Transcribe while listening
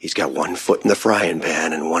He's got one foot in the frying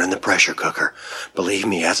pan and one in the pressure cooker. Believe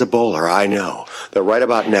me, as a bowler, I know that right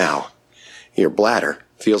about now, your bladder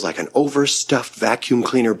feels like an overstuffed vacuum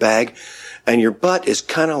cleaner bag, and your butt is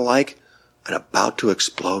kind of like an about to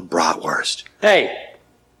explode bratwurst. Hey,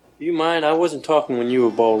 do you mind? I wasn't talking when you were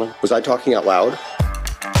bowling. Was I talking out loud?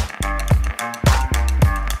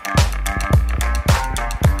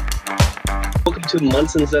 Welcome to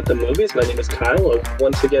Munson's at the Movies. My name is Kyle. I'll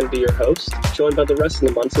once again be your host, joined by the rest of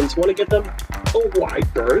the Munsons. Want to give them a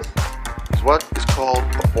wide berth. It's what is called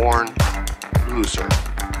a born loser.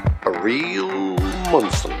 A real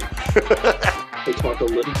Munson. We talk a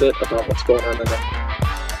little bit about what's going on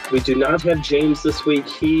tonight. We do not have James this week.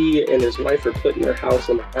 He and his wife are putting their house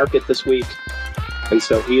on the market this week. And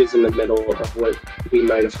so he is in the middle of what we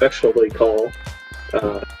might affectionately call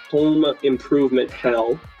home improvement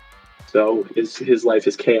hell. So his life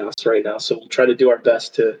is chaos right now. So we'll try to do our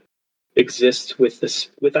best to exist with this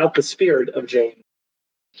without the spirit of James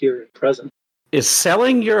here and present. Is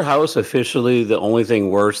selling your house officially the only thing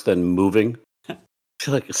worse than moving? I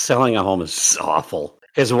feel like selling a home is awful.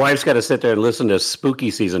 His wife's got to sit there and listen to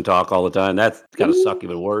spooky season talk all the time. That's got to suck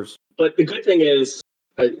even worse. But the good thing is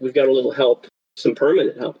we've got a little help, some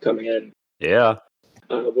permanent help coming in. Yeah.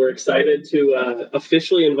 We're excited to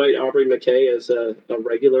officially invite Aubrey McKay as a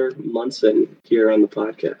regular Munson here on the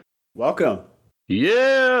podcast. Welcome.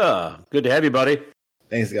 Yeah. Good to have you, buddy.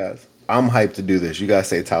 Thanks, guys. I'm hyped to do this. You guys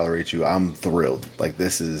say tolerate you. I'm thrilled. Like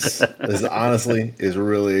this is honestly is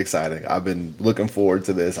really exciting. I've been looking forward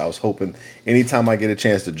to this. I was hoping anytime I get a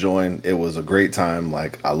chance to join, it was a great time.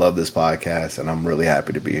 Like I love this podcast and I'm really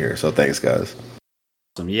happy to be here. So thanks, guys.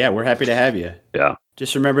 Awesome. Yeah, we're happy to have you. Yeah.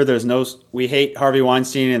 Just remember we hate Harvey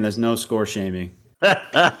Weinstein and there's no score shaming. Those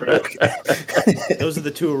are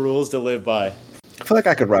the two rules to live by. I feel like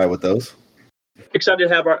I could ride with those. Excited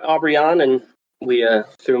to have Aubrey on, and we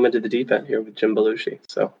threw him into the deep end here with Jim Belushi.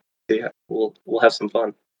 So yeah, we'll have some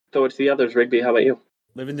fun. Throw it to the others. Rigby, how about you?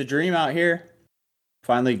 Living the dream out here.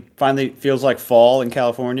 Finally feels like fall in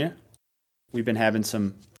California. We've been having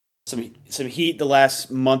some heat the last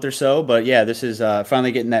month or so, but yeah, this is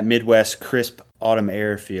finally getting that Midwest crisp autumn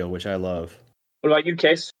air feel, which I love. What about you,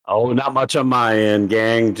 Case? Oh, not much on my end,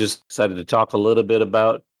 gang. Just decided to talk a little bit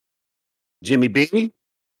about Jimmy B.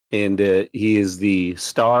 And he is the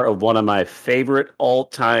star of one of my favorite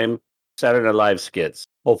all-time Saturday Night Live skits.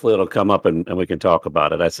 Hopefully it'll come up and we can talk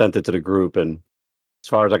about it. I sent it to the group, and as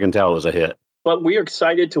far as I can tell, it was a hit. Well, we are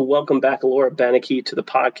excited to welcome back Laura Beneke to the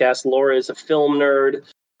podcast. Laura is a film nerd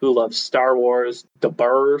who loves Star Wars, the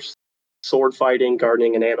Burrs, sword fighting,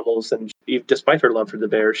 gardening, and animals. And despite her love for the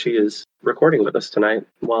Bears, she is recording with us tonight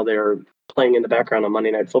while they're playing in the background on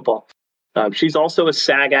Monday Night Football. She's also a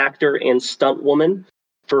SAG actor and stunt woman.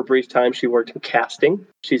 For a brief time, she worked in casting.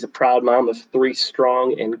 She's a proud mom of 3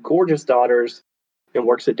 strong and gorgeous daughters and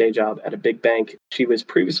works a day job at a big bank. She was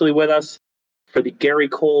previously with us for the Gary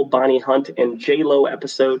Cole, Bonnie Hunt, and J-Lo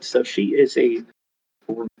episode. So she is a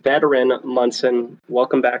veteran Munson.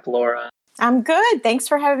 Welcome back, Laura. I'm good. Thanks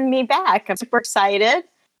for having me back. I'm super excited.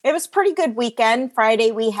 It was a pretty good weekend.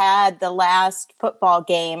 Friday, we had the last football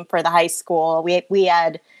game for the high school. We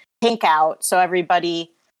had pink out, so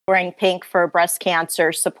everybody wearing pink for breast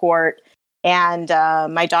cancer support. And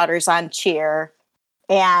my daughter's on cheer.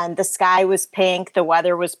 And the sky was pink. The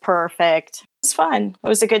weather was perfect. It was fun. It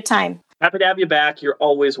was a good time. Happy to have you back. You're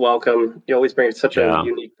always welcome. You always bring such a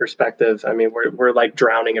unique perspective. I mean, we're like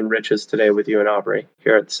drowning in riches today with you and Aubrey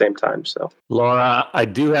here at the same time. So, Laura, I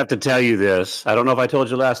do have to tell you this. I don't know if I told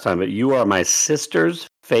you last time, but you are my sister's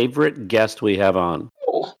favorite guest we have on.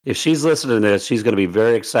 Oh. If she's listening to this, she's going to be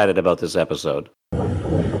very excited about this episode.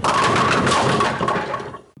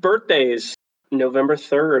 Birthdays, November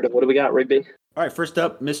 3rd. What do we got, Rigby? All right, first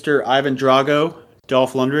up, Mr. Ivan Drago,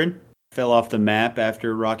 Dolph Lundgren. Fell off the map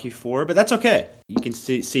after Rocky IV, but that's okay. You can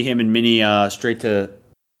see him in many straight to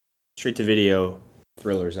video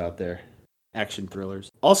thrillers out there, action thrillers.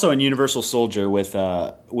 Also in Universal Soldier with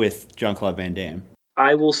Jean-Claude Van Damme.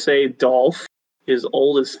 I will say Dolph is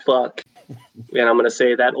old as fuck, and I'm going to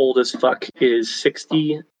say that old as fuck is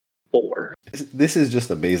 64. This is just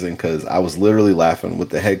amazing because I was literally laughing with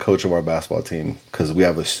the head coach of our basketball team because we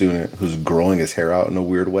have a student who's growing his hair out in a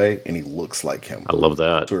weird way and he looks like him. I love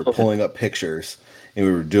that. So we were pulling up pictures and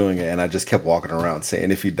we were doing it and I just kept walking around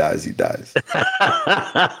saying, if he dies, he dies.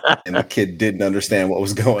 And the kid didn't understand what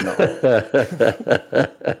was going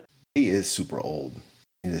on. He is super old.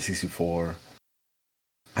 He's a 64.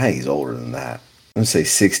 I think he's older than that. I'm going to say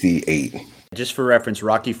 68. Just for reference,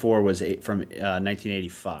 Rocky IV was from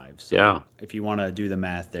 1985. So yeah. If you want to do the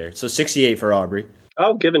math there. So 68 for Aubrey.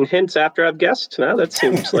 Oh, giving hints after I've guessed. Now that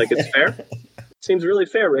seems like it's fair. Seems really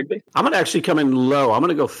fair, Rigby. I'm going to actually come in low. I'm going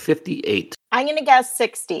to go 58. I'm going to guess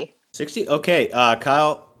 60. 60? Okay,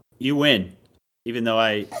 Kyle, you win. Even though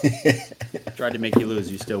I tried to make you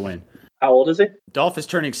lose, you still win. How old is he? Dolph is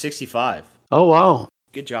turning 65. Oh, wow.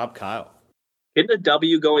 Good job, Kyle. Getting a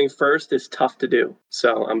W going first is tough to do,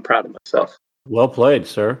 so I'm proud of myself. Well played,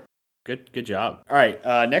 sir. Good job. All right,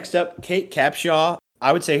 next up, Kate Capshaw.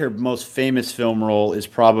 I would say her most famous film role is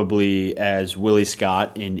probably as Willie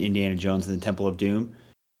Scott in Indiana Jones and the Temple of Doom.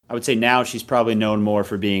 I would say now she's probably known more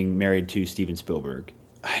for being married to Steven Spielberg.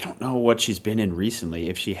 I don't know what she's been in recently,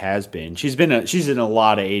 if she has been. She's in a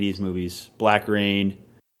lot of 80s movies. Black Rain,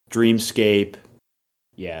 Dreamscape.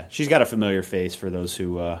 Yeah, she's got a familiar face for those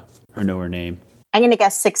who know her name. I'm going to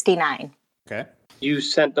guess 69. Okay. You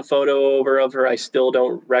sent the photo over of her. I still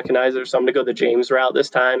don't recognize her, so I'm going to go the James route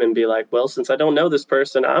this time and be like, well, since I don't know this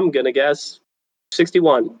person, I'm going to guess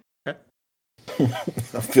 61. Okay.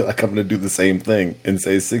 I feel like I'm going to do the same thing and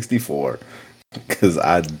say 64 because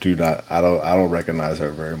I don't recognize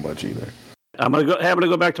her very much either. I'm going to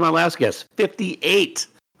go back to my last guess. 58.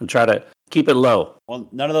 And try to keep it low. Well,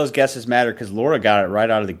 none of those guesses matter because Laura got it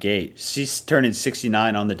right out of the gate. She's turning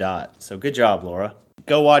 69 on the dot. So good job, Laura.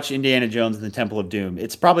 Go watch Indiana Jones and the Temple of Doom.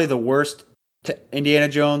 It's probably the worst Indiana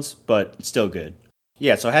Jones, but it's still good.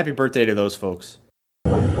 Yeah, so happy birthday to those folks.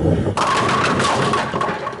 All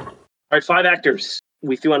right, 5 actors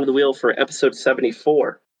we threw onto the wheel for episode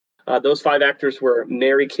 74. Those 5 actors were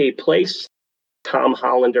Mary Kay Place, Tom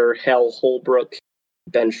Hollander, Hal Holbrook,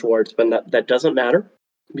 Ben Schwartz, but that doesn't matter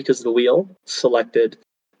because the wheel selected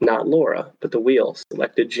not Laura, but the wheel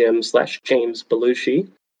selected Jim/James Belushi.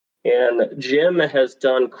 And Jim has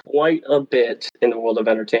done quite a bit in the world of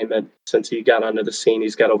entertainment since he got onto the scene.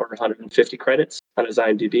 He's got over 150 credits on his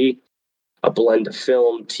IMDb, a blend of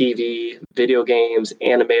film, TV, video games,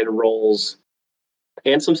 animated roles,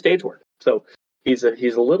 and some stage work. So he's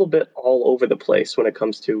a little bit all over the place when it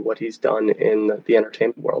comes to what he's done in the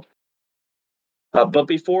entertainment world. But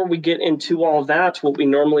before we get into all that, what we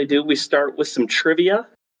normally do, we start with some trivia.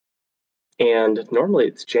 And normally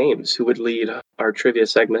it's James who would lead our trivia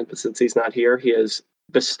segment, but since he's not here, he has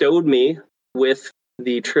bestowed me with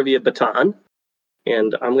the trivia baton.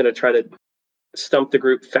 And I'm going to try to stump the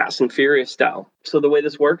group Fast and Furious style. So the way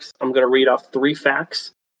this works, I'm going to read off 3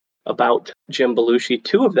 facts about Jim Belushi.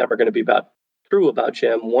 2 of them are going to be true about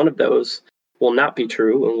Jim. One of those will not be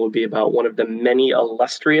true and will be about one of the many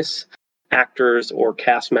illustrious actors or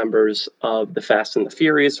cast members of the Fast and the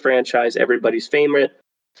Furious franchise, everybody's favorite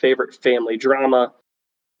family drama,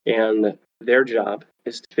 and their job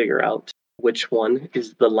is to figure out which one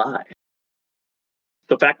is the lie.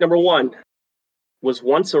 So fact number 1, was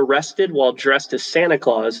once arrested while dressed as Santa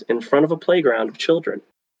Claus in front of a playground of children.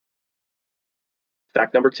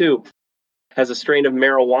 Fact number 2, has a strain of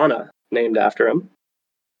marijuana named after him.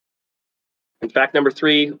 And fact number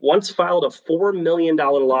 3, once filed a $4 million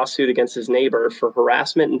lawsuit against his neighbor for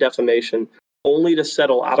harassment and defamation, only to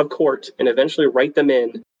settle out of court and eventually write them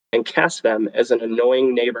in and cast them as an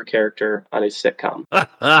annoying neighbor character on his sitcom.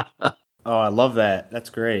 Oh, I love that.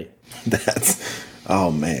 That's great.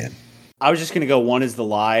 Oh, man. I was just going to go 1 is the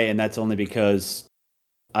lie, and that's only because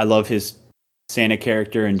I love his Santa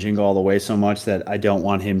character and Jingle All the Way so much that I don't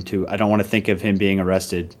want to think of him being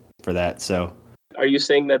arrested for that. So, are you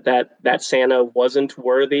saying that Santa wasn't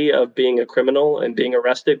worthy of being a criminal and being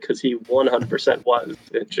arrested? Because he 100% was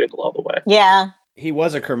in Jingle All the Way. Yeah. He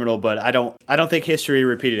was a criminal, but I don't think history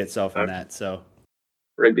repeated itself on that. So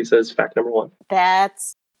Rigby says fact number 1.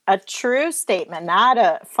 That's a true statement, not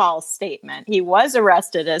a false statement. He was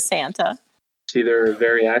arrested as Santa. It's either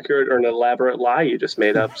very accurate or an elaborate lie you just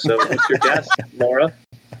made up. So what's your guess, Laura?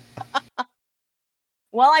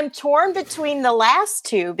 Well, I'm torn between the last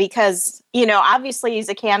 2 because, obviously he's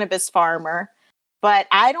a cannabis farmer, but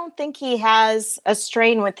I don't think he has a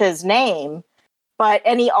strain with his name.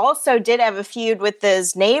 And he also did have a feud with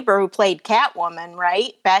his neighbor who played Catwoman,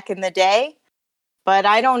 right? Back in the day. But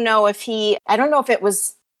I don't know if it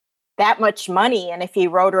was that much money and if he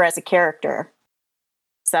wrote her as a character.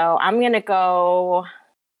 So I'm going to go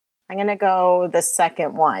the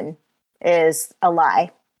second one is a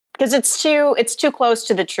lie. Because it's too close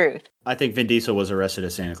to the truth. I think Vin Diesel was arrested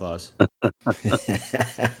as Santa Claus.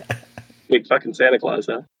 Big fucking Santa Claus,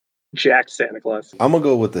 huh? Jack Santa Claus. I'm going to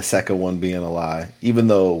go with the second one being a lie, even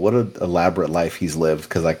though what an elaborate life he's lived,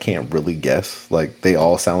 because I can't really guess. Like, they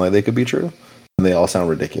all sound like they could be true, and they all sound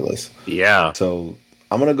ridiculous. Yeah. So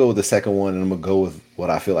I'm going to go with the second one, and I'm going to go with what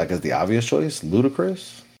I feel like is the obvious choice,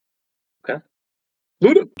 Ludacris. Okay.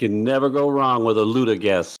 Luda. Can never go wrong with a Luda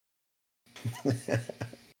guess.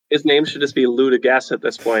 His name should just be Ludagas at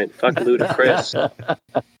this point. Fuck Ludacris.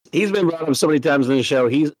 He's been brought up so many times in the show.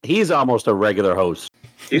 He's almost a regular host.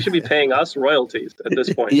 He should be paying us royalties at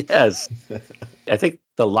this point. Yes. I think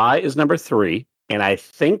The Lie is number 3, and I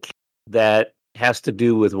think that has to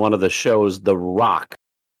do with one of the shows The Rock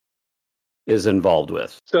is involved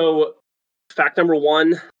with. So, fact number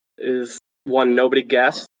 1 is one nobody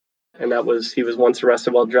guessed, and that was he was once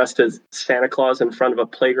arrested while dressed as Santa Claus in front of a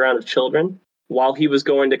playground of children. While he was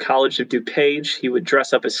going to College of DuPage, he would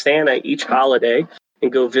dress up as Santa each holiday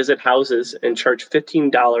and go visit houses and charge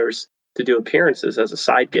 $15 to do appearances as a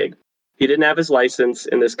side gig. He didn't have his license,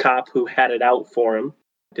 and this cop who had it out for him,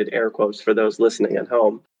 did air quotes for those listening at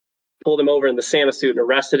home, pulled him over in the Santa suit and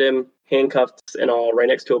arrested him, handcuffed and all, right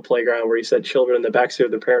next to a playground where he said children in the backseat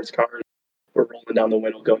of their parents' cars were rolling down the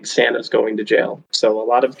window going, Santa's going to jail. So a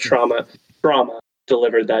lot of trauma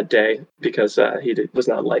delivered that day because was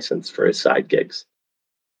not licensed for his side gigs.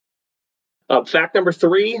 Fact number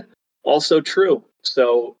 3, also true.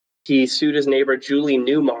 So he sued his neighbor Julie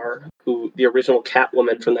Newmar, who the original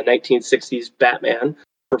Catwoman from the 1960s Batman,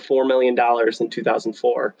 for $4 million in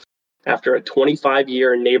 2004. After a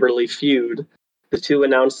 25-year neighborly feud, the two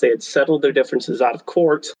announced they had settled their differences out of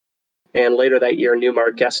court. And later that year,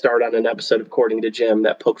 Newmar guest starred on an episode of According to Jim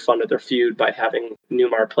that poked fun at their feud by having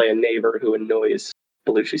Newmar play a neighbor who annoys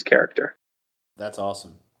Belushi's character. That's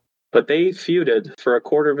awesome. But they feuded for a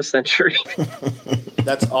quarter of a century.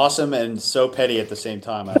 That's awesome and so petty at the same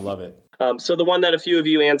time. I love it. So the one that a few of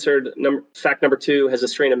you answered, fact number 2, has a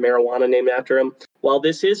strain of marijuana named after him. While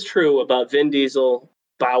this is true about Vin Diesel,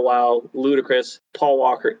 Bow Wow, Ludacris, Paul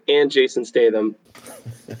Walker, and Jason Statham,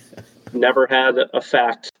 never had a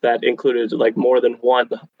fact that included like more than one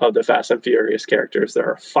of the Fast and Furious characters. There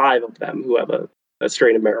are 5 of them who have a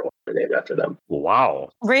strain of marijuana named after them. Wow.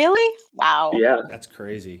 Really? Wow. Yeah. That's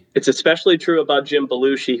crazy. It's especially true about Jim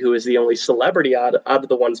Belushi, who is the only celebrity out of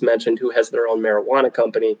the ones mentioned who has their own marijuana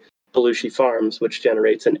company, Belushi Farms, which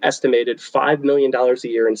generates an estimated $5 million a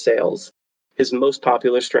year in sales. His most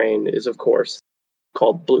popular strain is, of course,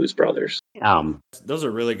 called Blues Brothers. Those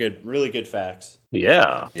are really good facts.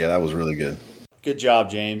 Yeah. Yeah, that was really good. Good job,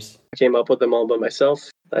 James. I came up with them all by myself.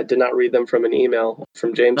 I did not read them from an email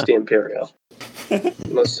from James D'Imperio.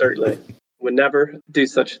 Most certainly. Would never do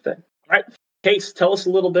such a thing. All right. Case, tell us a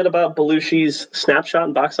little bit about Belushi's snapshot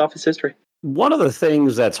in box office history. One of the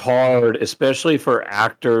things that's hard, especially for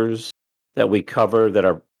actors that we cover that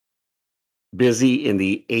are busy in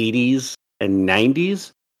the 80s and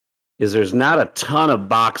 90s, is there's not a ton of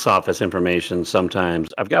box office information sometimes.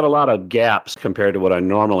 I've got a lot of gaps compared to what I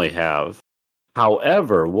normally have.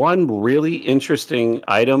 However, one really interesting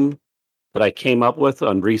item that I came up with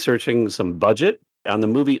on researching some budget on the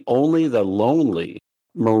movie Only the Lonely,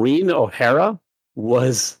 Maureen O'Hara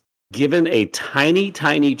was given a tiny,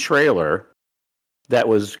 tiny trailer that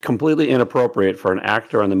was completely inappropriate for an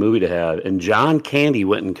actor on the movie to have. And John Candy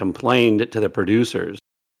went and complained to the producers.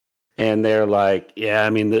 And they're like, yeah, I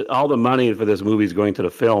mean, all the money for this movie is going to the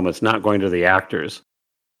film. It's not going to the actors.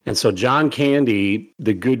 And so John Candy,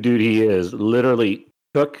 the good dude he is, literally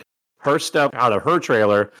took her stuff out of her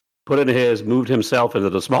trailer, put it in his, moved himself into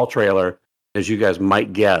the small trailer. As you guys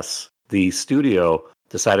might guess, the studio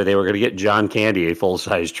decided they were going to get John Candy a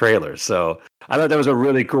full-size trailer. So I thought that was a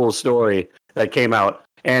really cool story that came out.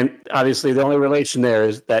 And obviously the only relation there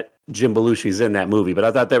is that Jim Belushi's in that movie, but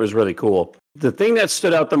I thought that was really cool. The thing that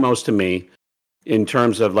stood out the most to me in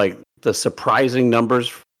terms of like the surprising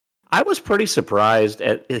numbers, I was pretty surprised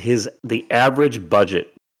at the average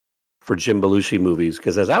budget for Jim Belushi movies,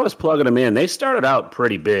 because as I was plugging them in, they started out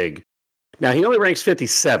pretty big. Now he only ranks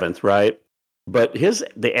 57th, right? But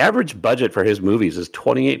the average budget for his movies is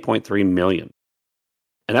 $28.3 million.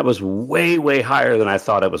 And that was way, way higher than I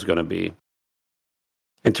thought it was going to be.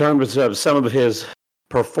 In terms of some of his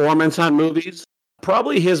performance on movies,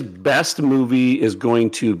 probably his best movie is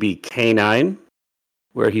going to be K-9,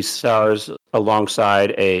 where he stars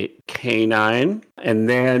alongside a canine. And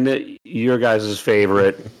then your guys'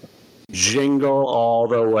 favorite, Jingle All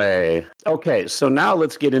the Way. Okay, so now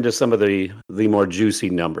let's get into some of the more juicy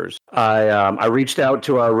numbers. I reached out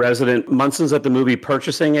to our resident Munson's at the Movie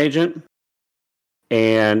purchasing agent,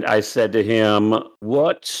 and I said to him,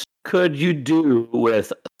 what could you do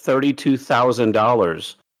with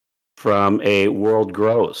 $32,000 from a world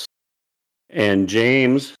gross? And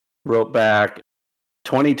James wrote back,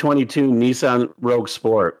 2022 Nissan Rogue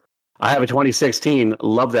Sport. I have a 2016,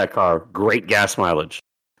 love that car, great gas mileage.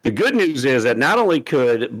 The good news is that not only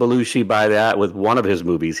could Belushi buy that with one of his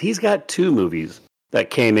movies, he's got 2 movies that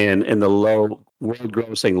came in the low, world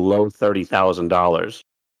grossing low $30,000.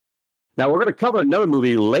 Now, we're going to cover another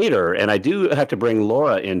movie later, and I do have to bring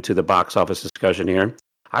Laura into the box office discussion here.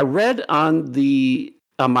 I read on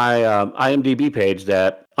my IMDb page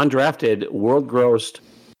that Undrafted world grossed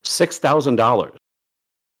 $6,000.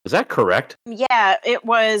 Is that correct? Yeah, it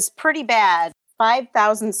was pretty bad.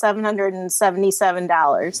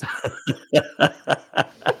 $5,777.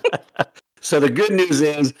 So the good news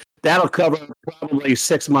is that'll cover probably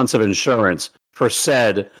 6 months of insurance for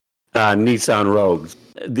said Nissan Rogues.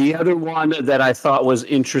 The other one that I thought was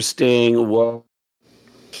interesting was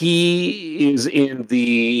he is in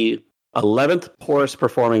the 11th poorest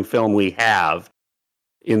performing film we have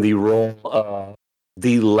in the role of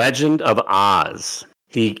The Legend of Oz.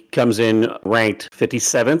 He comes in ranked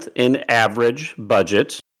 57th in average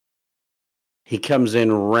budget. He comes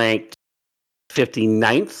in ranked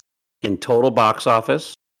 59th in total box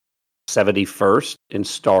office, 71st in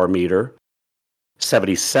star meter,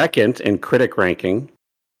 72nd in critic ranking,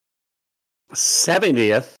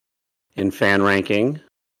 70th in fan ranking,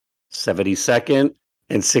 72nd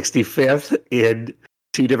and 65th in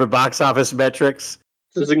two different box office metrics.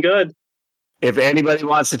 This isn't good. If anybody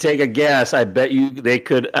wants to take a guess, I bet you they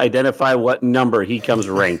could identify what number he comes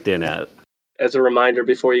ranked in at. As a reminder,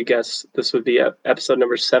 before you guess, this would be episode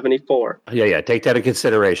number 74. Yeah, take that in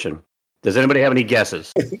consideration. Does anybody have any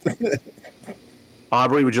guesses?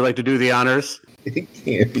 Aubrey, would you like to do the honors? It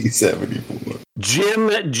can't be 74.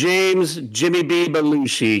 Jimmy B.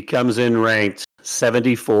 Belushi comes in ranked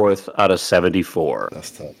 74th out of 74.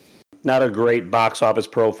 That's tough. Not a great box office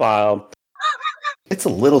profile. It's a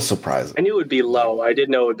little surprising. I knew it would be low. I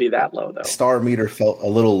didn't know it would be that low, though. Star meter felt a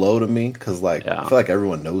little low to me because, I feel like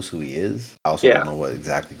everyone knows who he is. I also don't know what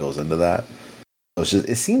exactly goes into that. So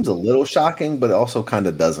it seems a little shocking, but it also kind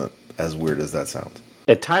of doesn't, as weird as that sounds.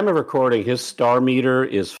 At time of recording, his star meter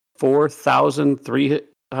is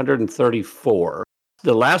 4,334.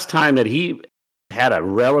 The last time that he had a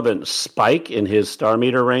relevant spike in his star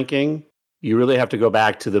meter ranking, you really have to go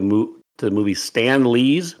back to the movie Stan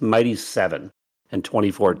Lee's Mighty Seven in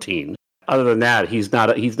 2014. Other than that, he's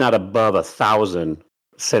not above 1,000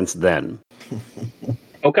 since then.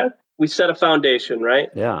 Okay, we set a foundation, right?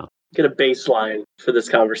 Yeah, get a baseline for this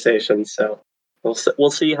conversation. So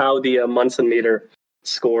we'll see how the Munson meter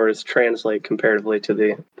scores translate comparatively to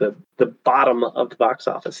the bottom of the box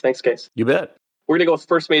office. Thanks, guys. You bet. We're going to go with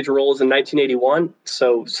first major roles in 1981.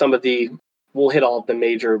 So we'll hit all of the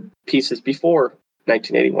major pieces before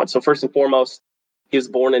 1981. So first and foremost, he was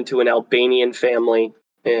born into an Albanian family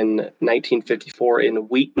in 1954 in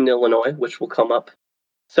Wheaton, Illinois, which will come up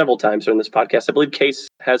several times during this podcast. I believe Case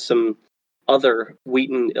has some other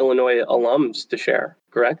Wheaton, Illinois alums to share,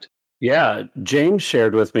 correct? Yeah, James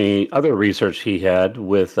shared with me other research he had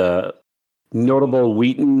with notable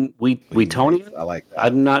Wheatonian. I like that.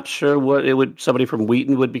 I'm not sure what somebody from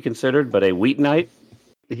Wheaton would be considered, but a Wheatonite.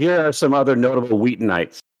 Here are some other notable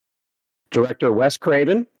Wheatonites. Director Wes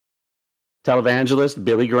Craven, televangelist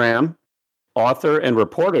Billy Graham, author and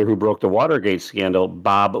reporter who broke the Watergate scandal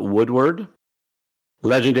Bob Woodward,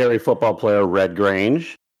 legendary football player Red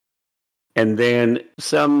Grange, and then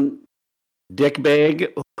some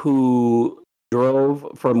dickbag who drove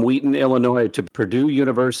from Wheaton, Illinois to Purdue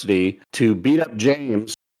University to beat up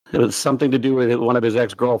James. It was something to do with one of his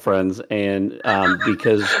ex-girlfriends, and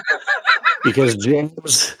because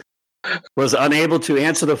James was unable to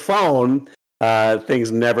answer the phone,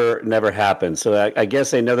 things never happened. So I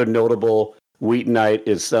guess another notable Wheatonite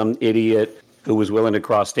is some idiot who was willing to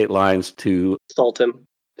cross state lines to assault him.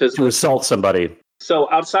 To assault somebody. So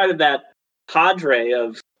outside of that cadre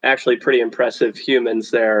of actually pretty impressive humans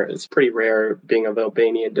there, it's pretty rare being of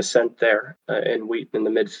Albanian descent there in Wheaton in the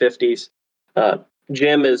mid-50s.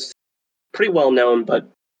 Jim is pretty well known, but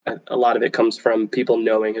a lot of it comes from people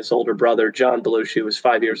knowing his older brother, John Belushi, who was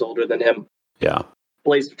 5 years older than him. Yeah.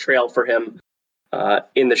 Blazed a trail for him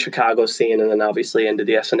in the Chicago scene and then obviously into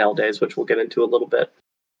the SNL days, which we'll get into a little bit.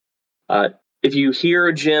 If you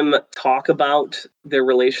hear Jim talk about their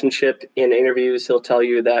relationship in interviews, he'll tell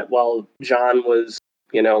you that while John was,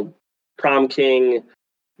 prom king,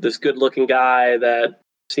 this good-looking guy that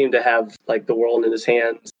seemed to have like the world in his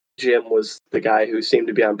hands, Jim was the guy who seemed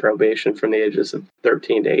to be on probation from the ages of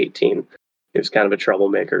 13 to 18. He was kind of a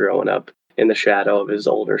troublemaker growing up in the shadow of his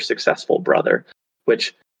older, successful brother,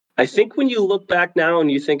 which I think when you look back now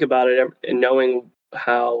and you think about it and knowing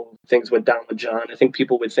how things went down with John, I think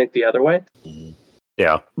people would think the other way.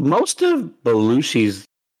 Yeah. Most of Belushi's,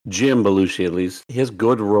 Jim Belushi at least, his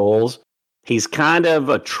good roles, he's kind of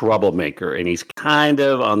a troublemaker and he's kind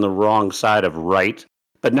of on the wrong side of right,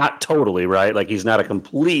 but not totally right. Like he's not a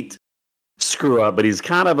complete screw up, but he's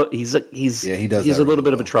kind of he does. He's a that little really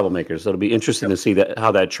bit of a well. troublemaker. So it'll be interesting to see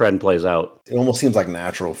how that trend plays out. It almost seems like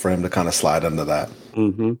natural for him to kind of slide under that.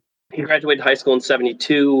 Mm-hmm. He graduated high school in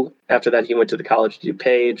 1972. After that, he went to the College of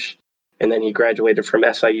DuPage, and then he graduated from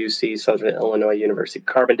SIUC, Southern Illinois University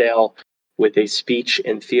Carbondale, with a speech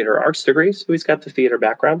and theater arts degree. So he's got the theater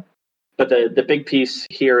background. But the big piece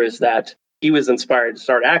here is that he was inspired to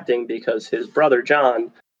start acting because his brother,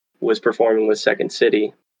 John, was performing with Second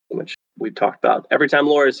City, which we've talked about. Every time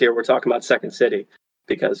Laura's here, we're talking about Second City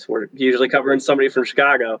because we're usually covering somebody from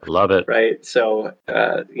Chicago. Love it. Right. So,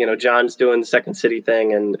 John's doing the Second City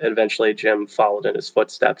thing, and eventually Jim followed in his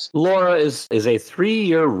footsteps. Laura is a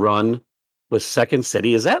 3-year run with Second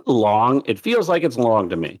City. Is that long? It feels like it's long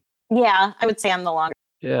to me. Yeah, I would say I'm the longer.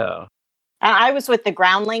 Yeah. I was with the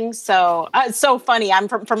Groundlings, so it's so funny. I'm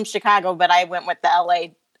from Chicago, but I went with the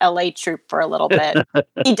LA troupe for a little bit.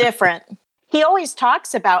 Be different. He always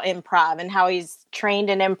talks about improv and how he's trained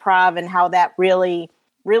in improv and how that really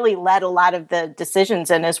led a lot of the decisions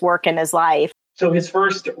in his work and his life. So his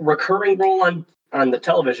first recurring role on the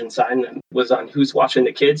television side was on Who's Watching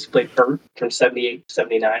the Kids. He played Bert from 78 to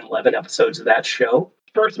 79, 11 episodes of that show.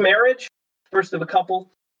 First marriage, first of a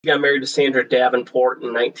couple. He got married to Sandra Davenport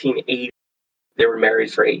in 1980. They were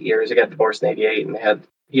married for 8 years. They got divorced in 88, and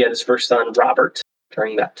he had his first son, Robert,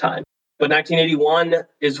 during that time. But 1981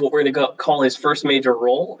 is what we're going to call his first major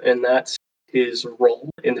role, and that's his role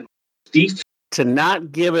in the Thief. To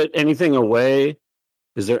not give it anything away,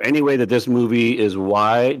 is there any way that this movie is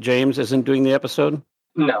why James isn't doing the episode?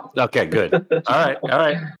 No. Okay, good. All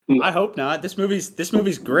right. I hope not. This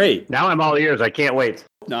movie's great. Now I'm all ears. I can't wait.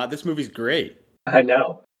 No, this movie's great. I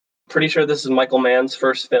know. Pretty sure this is Michael Mann's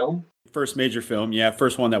first film. First major film, yeah.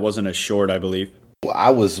 First one that wasn't a short, I believe. Well, I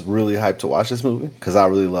was really hyped to watch this movie because I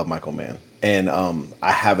really love Michael Mann. And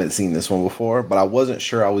I haven't seen this one before, but I wasn't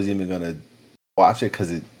sure I was even going to watch it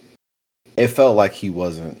because it felt like he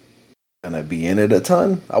wasn't going to be in it a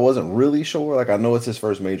ton. I wasn't really sure. Like, I know it's his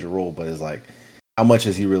first major role, but it's like, how much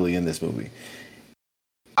is he really in this movie?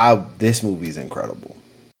 This movie is incredible.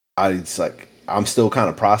 I'm still kind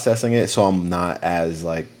of processing it, so I'm not as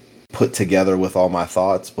like put together with all my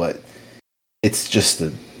thoughts, but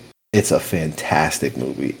it's a fantastic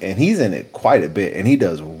movie, and he's in it quite a bit, and he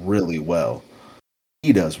does really well.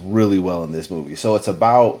 He does really well in this movie. So it's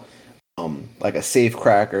about like a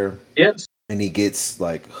safecracker. Yes. And he gets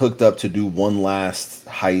like hooked up to do one last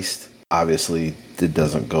heist. Obviously, it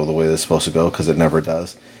doesn't go the way it's supposed to go because it never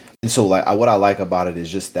does. And so like what I like about it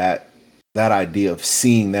is just that idea of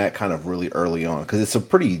seeing that kind of really early on, because it's a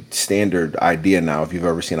pretty standard idea now if you've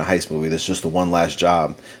ever seen a heist movie that's just the one last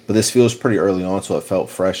job, but this feels pretty early on, so it felt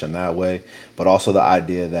fresh in that way. But also the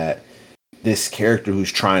idea that this character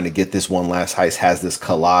who's trying to get this one last heist has this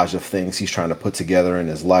collage of things he's trying to put together in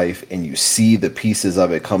his life, and you see the pieces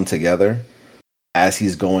of it come together as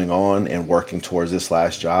he's going on and working towards this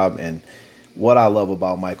last job. And what I love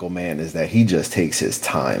about Michael Mann is that he just takes his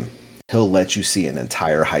time. He'll let you see an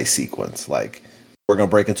entire heist sequence. Like, we're going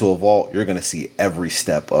to break into a vault. You're going to see every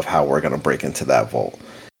step of how we're going to break into that vault.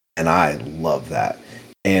 And I love that.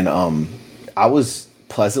 And I was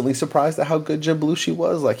pleasantly surprised at how good Jim Belushi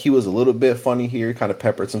was. Like, he was a little bit funny here, kind of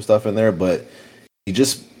peppered some stuff in there, but he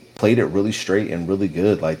just played it really straight and really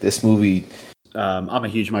good. Like, this movie... I'm a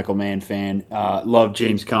huge Michael Mann fan. Love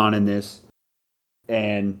James Caan in this.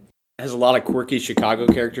 And has a lot of quirky Chicago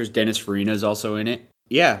characters. Dennis Farina is also in it.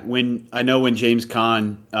 Yeah, when James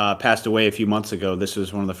Caan passed away a few months ago, this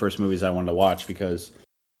was one of the first movies I wanted to watch because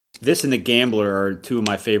this and The Gambler are two of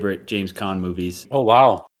my favorite James Caan movies. Oh,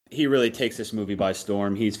 wow. He really takes this movie by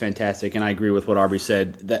storm. He's fantastic, and I agree with what Aubrey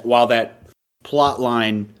said, that while that plot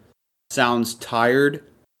line sounds tired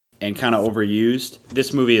and kind of overused,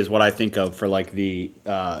 this movie is what I think of for like the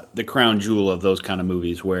crown jewel of those kind of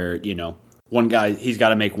movies where, you know, one guy, he's got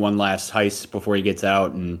to make one last heist before he gets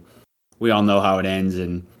out, and we all know how it ends.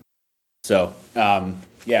 And so,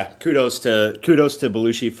 yeah, kudos to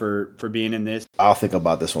Belushi for being in this. I'll think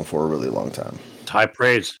about this one for a really long time. It's high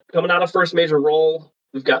praise. Coming out of first major role,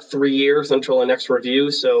 we've got 3 years until the next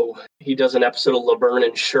review. So he does an episode of Laverne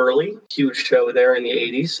and Shirley, huge show there in the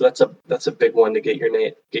 80s. So that's a big one to get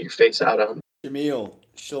your face out on. Jamil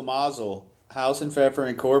Shilmazel, House and Pfeffer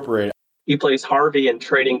Incorporated. He plays Harvey in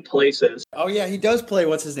Trading Places. Oh yeah, he does play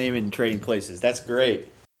what's his name in Trading Places. That's great.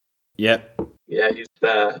 Yep. Yeah,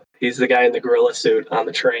 he's the guy in the gorilla suit on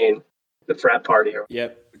the train, the frat party.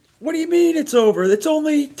 Yep. What do you mean it's over? It's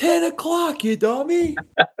only 10 o'clock, you dummy.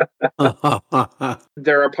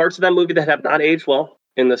 There are parts of that movie that have not aged well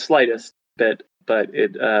in the slightest bit, but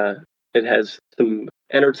it has some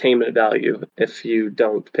entertainment value if you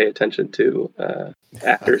don't pay attention to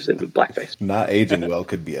actors in blackface. Not aging well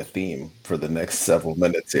could be a theme for the next several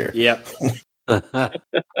minutes here. Yep.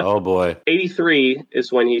 Oh boy. 83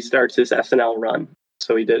 is when he starts his SNL run.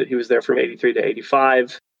 So he was there from 83 to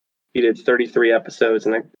 85. He did 33 episodes,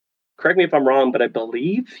 and correct me if I'm wrong, but I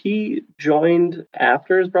believe he joined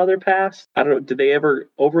after his brother passed. I don't know. Did they ever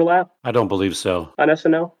overlap I don't believe so. on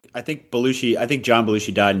SNL? I think John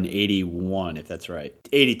Belushi died in 81, if that's right.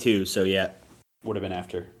 82, so yeah, would have been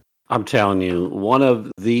after. I'm telling you, one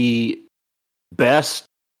of the best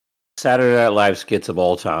Saturday Night Live skits of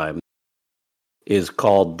all time is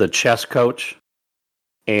called The Chess Coach.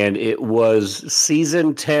 And it was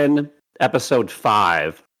season 10, episode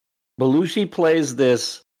 5. Belushi plays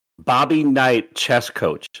this Bobby Knight chess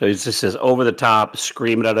coach. So he's just this over the top,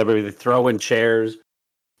 screaming at everybody, throwing chairs.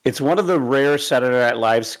 It's one of the rare Saturday Night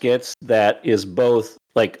Live skits that is both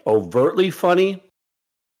like overtly funny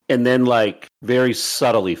and then like very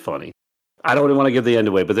subtly funny. I don't want to give the end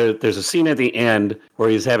away, but there's a scene at the end where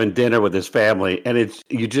he's having dinner with his family, and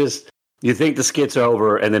you think the skit's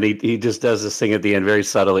over, and then he just does this thing at the end very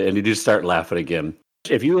subtly, and you just start laughing again.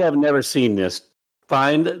 If you have never seen this,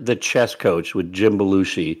 find The Chess Coach with Jim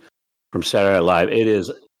Belushi from Saturday Night Live.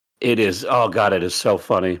 It is, oh God, it is so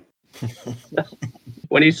funny.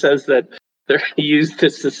 When he says that he used the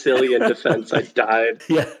Sicilian defense, I died.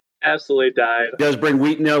 Yeah. Absolutely died. He does bring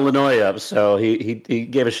Wheaton, Illinois up, so he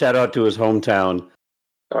gave a shout out to his hometown.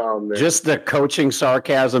 Oh, man. Just the coaching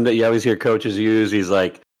sarcasm that you always hear coaches use. He's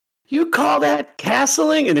like, "You call that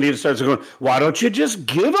castling?" And then he just starts going, "Why don't you just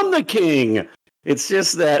give him the king?" It's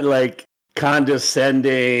just that like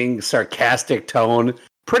condescending, sarcastic tone.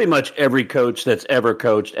 Pretty much every coach that's ever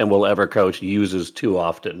coached and will ever coach uses too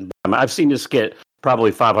often. I've seen this skit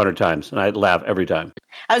probably 500 times, and I laugh every time.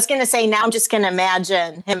 I was going to say, now I'm just going to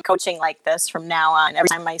imagine him coaching like this from now on. Every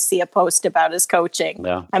time I see a post about his coaching,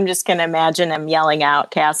 Yeah. I'm just going to imagine him yelling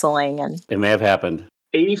out castling. And It may have happened.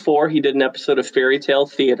 84, he did an episode of Fairy Tale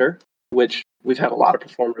Theater, which we've had a lot of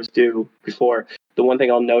performers do before. The one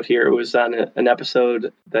thing I'll note here, it was on an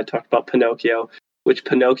episode that talked about Pinocchio, which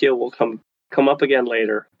Pinocchio will come up again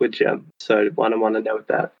later with Jim. So I want to note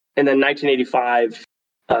that. And then 1985,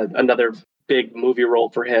 another big movie role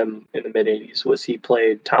for him in the mid-'80s was he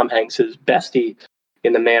played Tom Hanks's bestie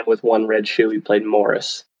in The Man with One Red Shoe. He played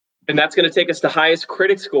Morris. And that's going to take us to highest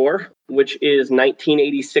critic score, which is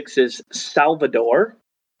 1986's Salvador,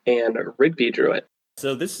 and Rigby drew it.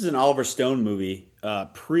 So this is an Oliver Stone movie,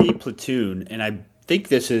 pre-Platoon, and I think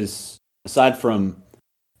this is, aside from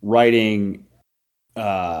writing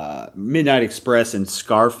Midnight Express and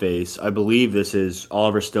Scarface, I believe this is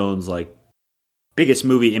Oliver Stone's like biggest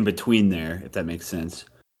movie in between there, if that makes sense,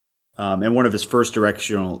 and one of his first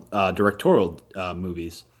directorial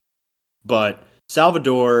movies. But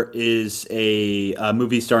Salvador is a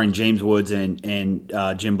movie starring James Woods and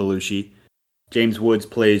Jim Belushi. James Woods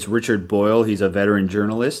plays Richard Boyle. He's a veteran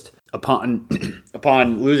journalist. Upon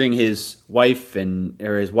losing his wife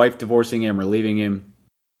or his wife divorcing him or leaving him,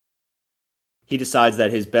 he decides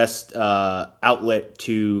that his best outlet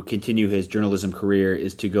to continue his journalism career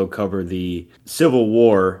is to go cover the Civil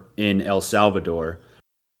War in El Salvador.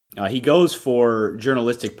 He goes for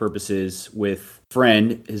journalistic purposes with a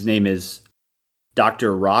friend. His name is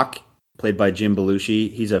Dr. Rock, played by Jim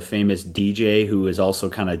Belushi. He's a famous DJ who is also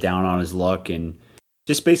kind of down on his luck and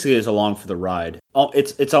just basically is along for the ride.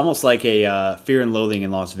 It's almost like a Fear and Loathing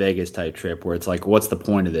in Las Vegas type trip where it's like, what's the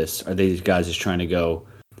point of this? Are these guys just trying to go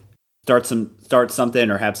start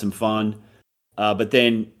something or have some fun? But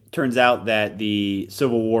then turns out that the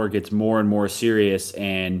Civil War gets more and more serious,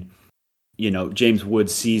 and James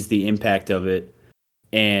Woods sees the impact of it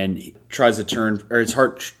and tries to turn, or his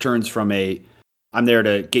heart turns from I'm there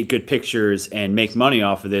to get good pictures and make money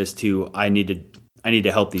off of this to I need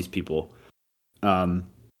to help these people.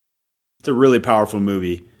 It's a really powerful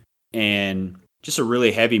movie and just a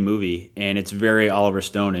really heavy movie, and it's very Oliver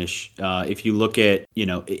Stone-ish. If you look at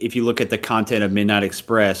the content of Midnight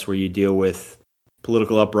Express, where you deal with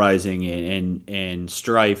political uprising and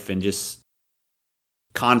strife and just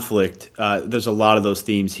conflict, there's a lot of those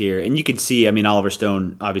themes here, and you can see. I mean, Oliver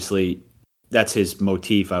Stone, obviously, that's his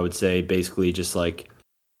motif. I would say, basically, just like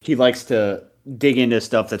he likes to dig into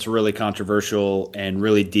stuff that's really controversial and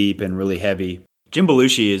really deep and really heavy. Jim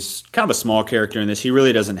Belushi is kind of a small character in this. He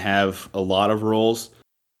really doesn't have a lot of roles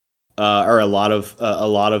or a lot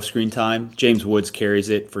of screen time. James Woods carries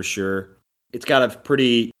it for sure. It's got a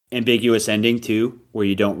pretty ambiguous ending too, where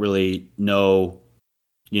you don't really know,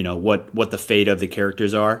 what the fate of the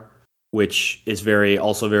characters are, which is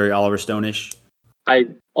also very Oliver Stone-ish. I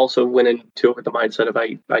also went into it with the mindset of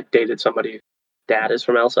I dated somebody dad is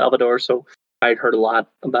from El Salvador, so I'd heard a lot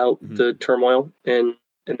about the turmoil in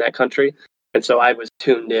that country, and so I was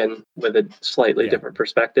tuned in with a slightly different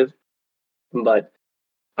perspective. But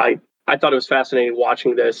I thought it was fascinating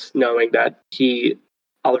watching this, knowing that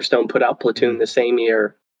Oliver Stone put out Platoon the same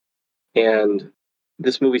year, and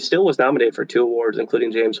this movie still was nominated for 2 awards,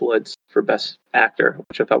 including James Woods for Best Actor,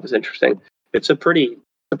 which I thought was interesting. It's a pretty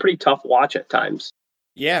tough watch at times.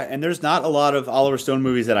 Yeah, and there's not a lot of Oliver Stone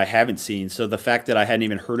movies that I haven't seen, so the fact that I hadn't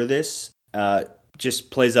even heard of this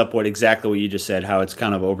just plays up exactly what you just said, how it's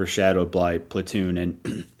kind of overshadowed by Platoon.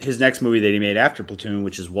 And his next movie that he made after Platoon,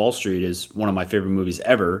 which is Wall Street, is one of my favorite movies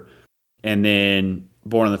ever. And then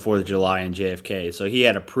Born on the 4th of July and JFK. So he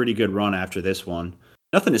had a pretty good run after this one.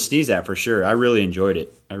 Nothing to sneeze at for sure. I really enjoyed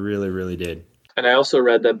it. I really, really did. And I also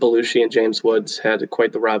read that Belushi and James Woods had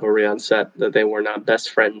quite the rivalry on set, that they were not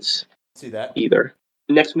best friends See that? either.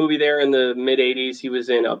 Next movie there in the mid-'80s, he was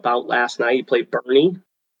in About Last Night. He played Bernie.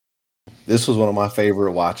 This was one of my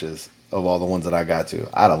favorite watches of all the ones that I got to.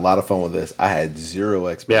 I had a lot of fun with this. I had zero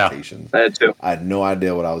expectations. I had too. I had no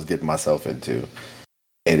idea what I was getting myself into.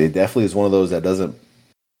 And it definitely is one of those that doesn't,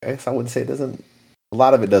 I guess I wouldn't say it doesn't, a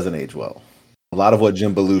lot of it doesn't age well. A lot of what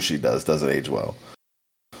Jim Belushi doesn't age well.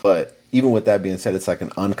 But even with that being said, it's like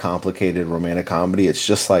an uncomplicated romantic comedy. It's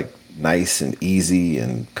just like nice and easy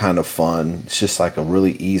and kind of fun. It's just like a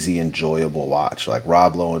really easy, enjoyable watch. Like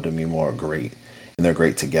Rob Lowe and Demi Moore are great, and they're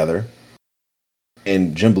great together.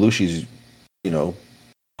 And Jim Belushi's,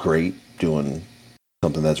 great doing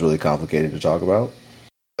something that's really complicated to talk about.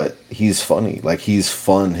 But he's funny. Like, he's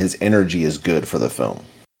fun. His energy is good for the film.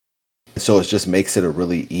 So it just makes it a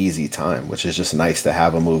really easy time, which is just nice to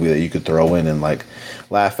have a movie that you could throw in and like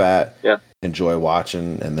laugh at, enjoy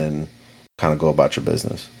watching, and then kind of go about your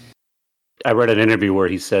business. I read an interview where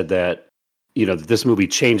he said that, that this movie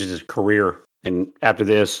changed his career. And after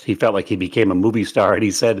this, he felt like he became a movie star. And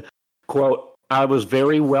he said, quote, "I was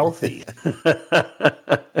very wealthy."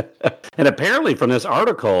 And apparently from this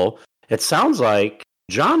article, it sounds like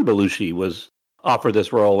John Belushi was offered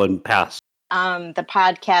this role and passed. The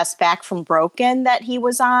podcast Back from Broken that he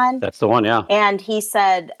was on. That's the one, yeah. And he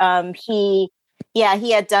said he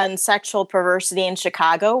had done Sexual Perversity in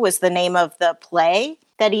Chicago was the name of the play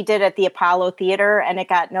that he did at the Apollo Theater, and it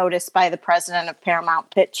got noticed by the president of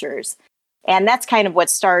Paramount Pictures. And that's kind of what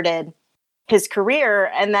started his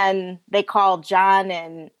career. And then they called John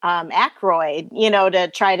and Aykroyd,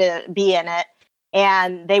 to try to be in it.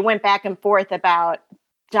 And they went back and forth about,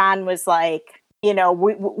 John was like,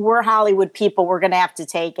 we're Hollywood people. We're going to have to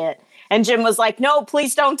take it. And Jim was like, no,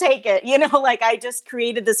 please don't take it. I just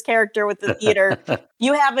created this character with the theater.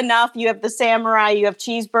 You have enough. You have the samurai. You have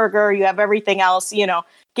cheeseburger. You have everything else.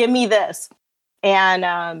 Give me this.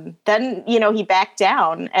 And then, he backed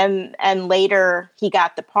down and later he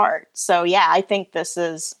got the part. So, yeah, I think this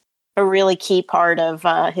is a really key part of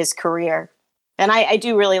his career. And I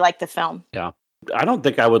do really like the film. Yeah. I don't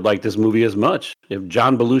think I would like this movie as much if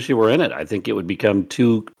John Belushi were in it. I think it would become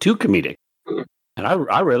too comedic. And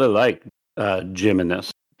I really like Jim in this.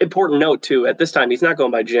 Important note, too, at this time, he's not going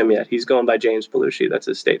by Jim yet. He's going by James Belushi. That's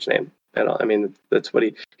his stage name. And I mean, that's what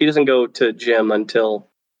he doesn't go to Jim until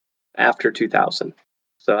after 2000.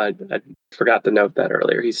 So I forgot to note that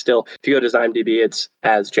earlier. He's still, if you go to his IMDb, it's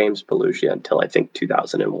as James Belushi until I think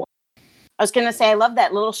 2001. I was going to say, I love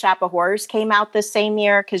that Little Shop of Horrors came out this same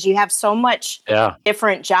year because you have so much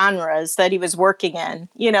different genres that he was working in,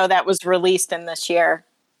 that was released in this year.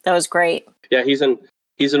 That was great. Yeah, he's in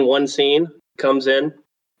one scene, comes in,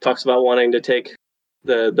 talks about wanting to take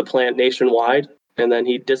the plant nationwide, and then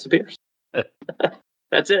he disappears.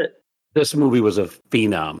 That's it. This movie was a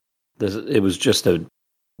phenom. It was just a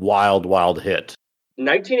wild, wild hit.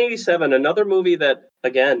 1987, another movie that,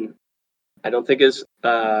 again, I don't think is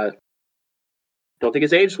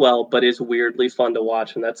aged well, but is weirdly fun to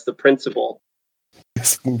watch, and that's The Principal.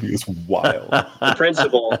 This movie is wild. The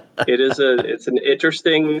Principal. It's an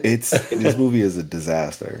interesting. This movie is a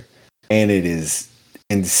disaster, and it is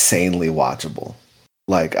insanely watchable.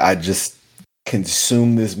 Like, I just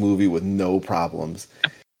consume this movie with no problems,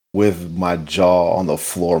 with my jaw on the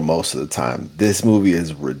floor most of the time. This movie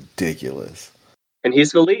is ridiculous, and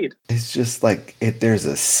he's the lead. It's just like there's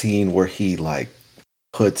a scene where he like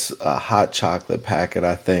puts a hot chocolate packet,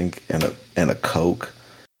 I think, and a Coke,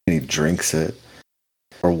 and he drinks it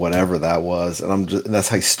or whatever that was, and that's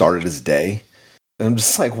how he started his day. And I'm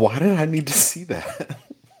just like, why did I need to see that?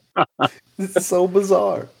 It's so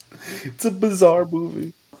bizarre. It's a bizarre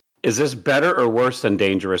movie. Is this better or worse than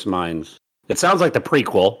Dangerous Minds? It sounds like the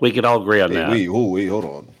prequel. We could all agree on that. Wait, hold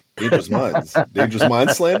on. Dangerous Minds. Dangerous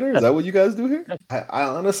Mind slander? Is that what you guys do here? I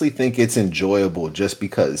honestly think it's enjoyable just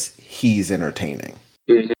because he's entertaining.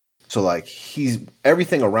 Mhm. So like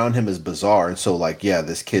everything around him is bizarre. And so like, yeah,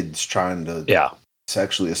 this kid's trying to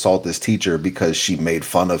sexually assault this teacher because she made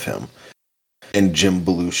fun of him. And Jim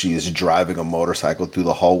Belushi is driving a motorcycle through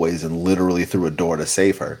the hallways and literally through a door to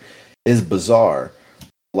save her. Is bizarre.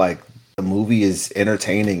 Like the movie is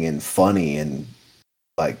entertaining and funny and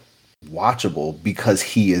like watchable because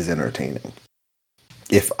he is entertaining.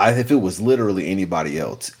 If it was literally anybody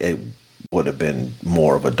else, it would have been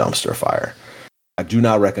more of a dumpster fire. I do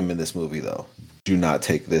not recommend this movie though. Do not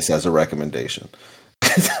take this as a recommendation.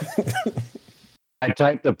 I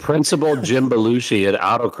typed the principal Jim Belushi and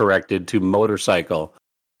autocorrected to motorcycle.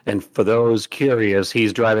 And for those curious,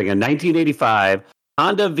 he's driving a 1985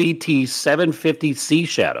 Honda VT 750 Sea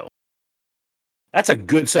Shadow. That's a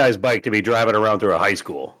good sized bike to be driving around through a high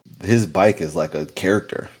school. His bike is like a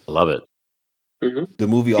character. I love it. Mhm. The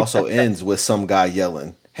movie also ends with some guy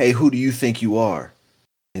yelling, "Hey, who do you think you are?"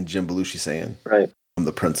 And Jim Belushi saying, Right. "I'm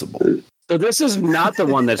the principal." So this is not the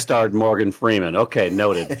one that starred Morgan Freeman. Okay,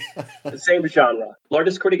 noted. The same genre.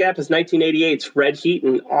 Largest critic app is 1988's Red Heat,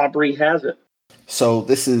 and Aubrey has it. So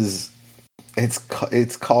this is it's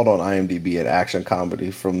called on IMDb an action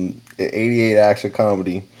comedy from 88 action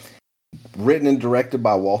comedy, written and directed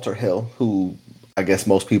by Walter Hill, who I guess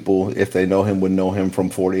most people, if they know him, would know him from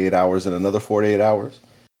 48 Hours and Another 48 Hours.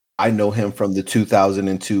 I know him from the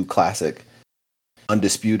 2002 classic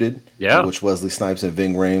Undisputed, which Wesley Snipes and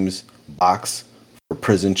Ving Rhames box for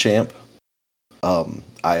Prison Champ.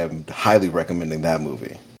 I am highly recommending that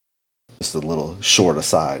movie. Just a little short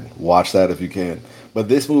aside. Watch that if you can. But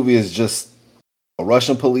this movie is just a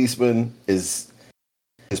Russian policeman his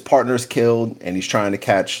partner's killed and he's trying to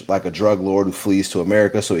catch like a drug lord who flees to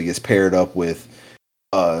America, so he gets paired up with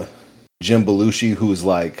Jim Belushi, who's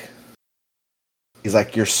like he's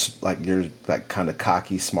like your like kind of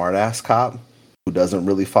cocky smart ass cop who doesn't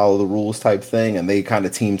really follow the rules type thing, and they kind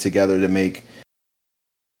of team together to make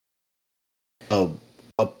a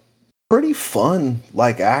pretty fun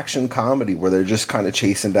like action comedy where they're just kind of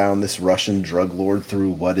chasing down this Russian drug lord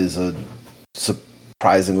through what is a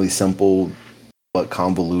surprisingly simple but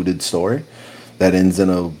convoluted story that ends in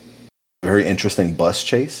a very interesting bus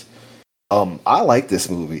chase. I like this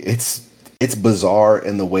movie. It's bizarre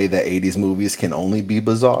in the way that 80s movies can only be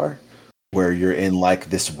bizarre, where you're in like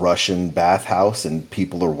this Russian bathhouse and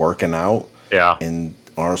people are working out. Yeah. And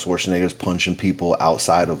Arnold Schwarzenegger's punching people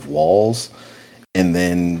outside of walls. And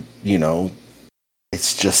then, you know,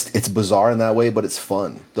 it's bizarre in that way, but it's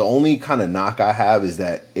fun. The only kind of knock I have is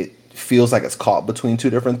that it feels like it's caught between two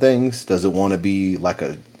different things. Does it want to be like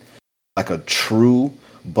a true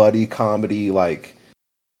buddy comedy, like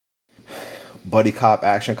buddy cop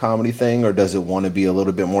action comedy thing, or does it want to be a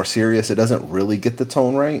little bit more serious? It doesn't really get the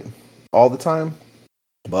tone right all the time.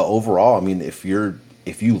 But overall, I mean, if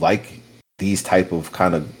you like these type of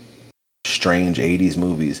kind of strange 80s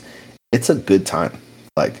movies, it's a good time.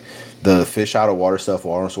 Like the fish out of water stuff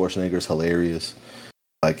with Arnold Schwarzenegger is hilarious.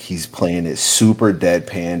 Like he's playing it super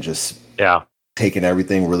deadpan, just taking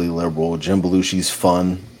everything really liberal. Jim Belushi's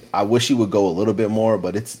fun. I wish he would go a little bit more,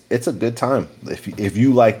 but it's a good time. If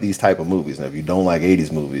you like these type of movies, and if you don't like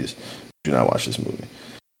 80s movies, do not watch this movie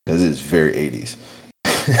because it's very 80s.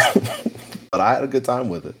 But I had a good time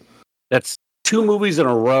with it. That's two movies in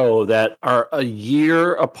a row that are a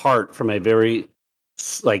year apart from a very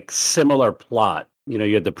like similar plot. You know,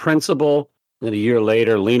 you had The Principal, and then a year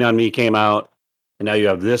later, Lean on Me came out, and now you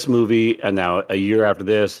have this movie, and now a year after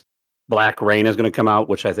this, Black Rain is going to come out,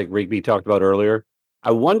 which I think Rigby talked about earlier. I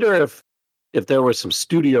wonder if there was some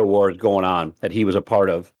studio wars going on that he was a part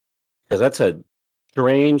of, because that's a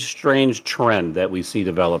strange trend that we see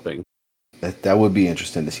developing. That would be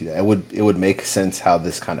interesting to see that. It would make sense how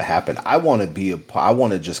this kind of happened. I want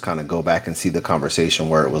to just kind of go back and see the conversation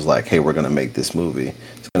where it was like, hey, we're going to make this movie.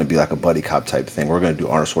 It's going to be like a buddy cop type thing. We're going to do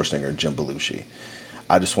Arnold Schwarzenegger and Jim Belushi.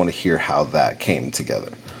 I just want to hear how that came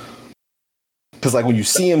together. Because like when you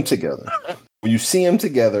see them together,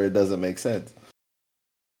 it doesn't make sense.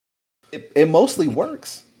 It mostly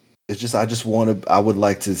works. It's just I would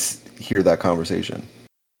like to hear that conversation.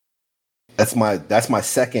 That's my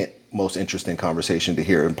second most interesting conversation to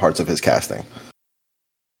hear in parts of his casting.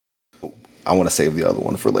 I want to save the other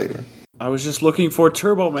one for later. I was just looking for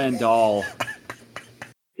Turbo Man doll.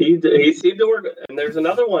 He seemed to work, and there's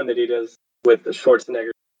another one that he does with the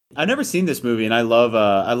Schwarzenegger. I've never seen this movie, and I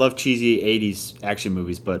love cheesy 80s action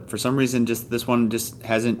movies, but for some reason, just this one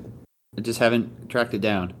haven't tracked it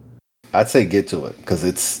down. I'd say get to it because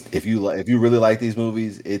if you really like these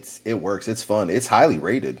movies, it works. It's fun. It's highly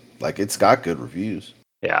rated. Like it's got good reviews.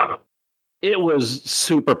 Yeah. It was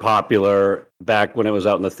super popular back when it was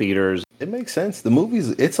out in the theaters. It makes sense.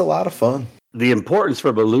 The it's a lot of fun. The importance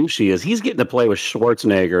for Belushi is he's getting to play with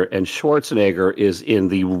Schwarzenegger, and Schwarzenegger is in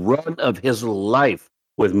the run of his life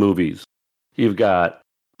with movies. You've got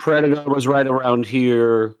Predator was right around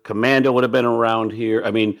here. Commando would have been around here.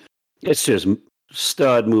 I mean, it's just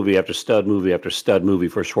stud movie after stud movie after stud movie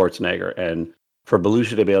for Schwarzenegger. And for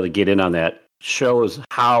Belushi to be able to get in on that shows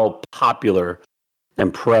how popular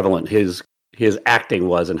and prevalent his acting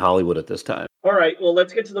was in Hollywood at this time. All right, well,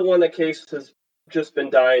 let's get to the one that Case has just been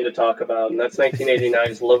dying to talk about, and that's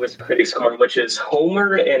 1989's lowest critic score, which is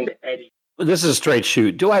Homer and Eddie. This is a straight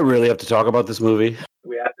shoot. Do I really have to talk about this movie?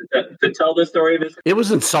 We have to tell the story of this. It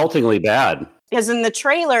was insultingly bad. Because in the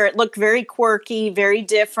trailer, it looked very quirky, very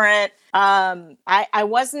different. I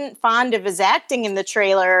wasn't fond of his acting in the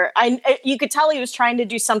trailer. You could tell he was trying to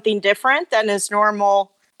do something different than his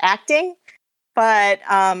normal acting, but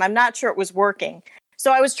I'm not sure it was working.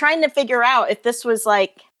 So I was trying to figure out if this was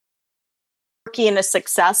like quirky in a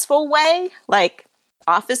successful way, like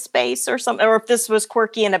Office Space or something, or if this was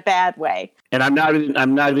quirky in a bad way. And I'm not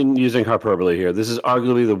even using hyperbole here. This is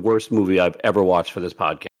arguably the worst movie I've ever watched for this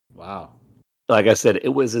podcast. Wow. Like I said,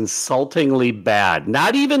 it was insultingly bad.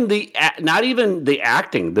 Not even the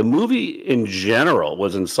acting. The movie in general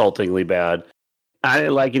was insultingly bad. I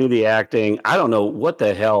didn't like any of the acting. I don't know what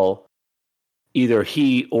the hell either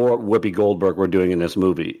he or Whoopi Goldberg were doing in this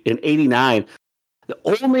movie. In '89, the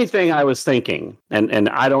only thing I was thinking, and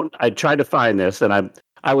I tried to find this, and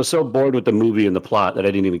I was so bored with the movie and the plot that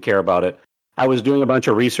I didn't even care about it. I was doing a bunch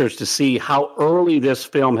of research to see how early this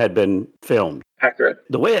film had been filmed. Accurate.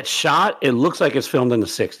 The way it's shot, it looks like it's filmed in the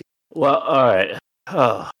 60s. Well, all right.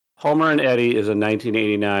 Homer and Eddie is a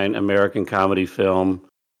 1989 American comedy film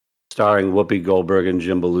starring Whoopi Goldberg and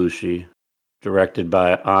Jim Belushi, directed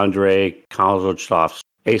by Andrei Konchalovsky.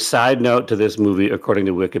 A side note to this movie, according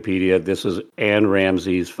to Wikipedia, this was Anne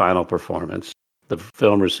Ramsey's final performance. The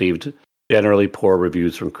film received generally poor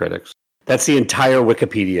reviews from critics. That's the entire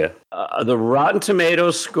Wikipedia. The Rotten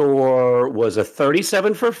Tomatoes score was a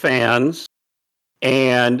 37 for fans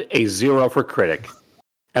and a 0 for critic.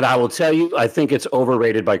 And I will tell you, I think it's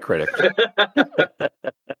overrated by critics.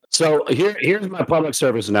 So here's my public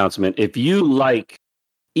service announcement. If you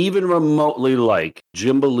even remotely like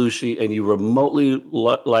Jim Belushi and you remotely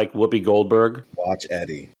like Whoopi Goldberg, watch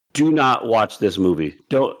Eddie. Do not watch this movie.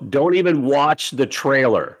 Don't even watch the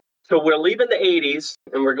trailer. So we're leaving the 80s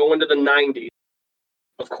and we're going to the 90s.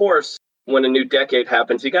 Of course, when a new decade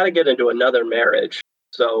happens, you got to get into another marriage.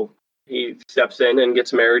 So he steps in and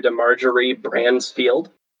gets married to Marjorie Bransfield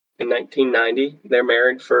in 1990. They're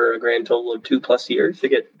married for a grand total of 2+ years. They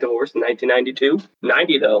get divorced in 1992.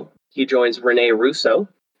 90, though, he joins Rene Russo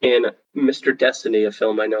in Mr. Destiny, a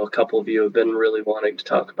film I know a couple of you have been really wanting to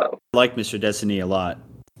talk about. I like Mr. Destiny a lot.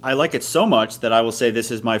 I like it so much that I will say this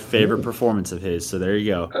is my favorite performance of his. So there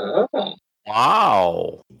you go. Oh.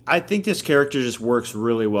 Wow. I think this character just works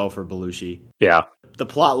really well for Belushi. Yeah. The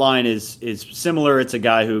plot line is similar. It's a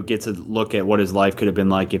guy who gets a look at what his life could have been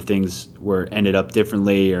like if things were ended up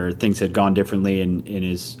differently or things had gone differently in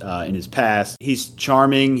his past. He's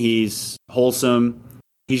charming. He's wholesome.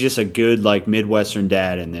 He's just a good Midwestern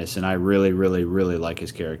dad in this, and I really, really, really like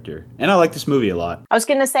his character. And I like this movie a lot. I was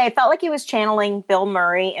going to say, I felt like he was channeling Bill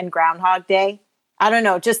Murray in Groundhog Day. I don't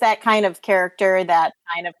know, just that kind of character, that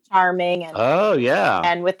kind of charming and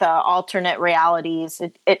and with the alternate realities.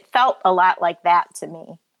 It felt a lot like that to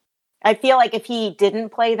me. I feel like if he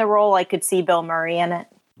didn't play the role, I could see Bill Murray in it.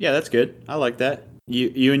 Yeah, that's good. I like that.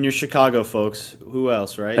 You and your Chicago folks. Who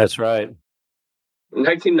else, right? That's right. In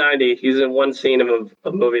 1990, he's in one scene of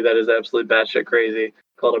a movie that is absolutely batshit crazy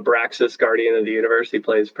called Abraxas, Guardian of the Universe. He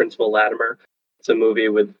plays Principal Latimer. It's a movie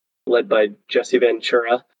led by Jesse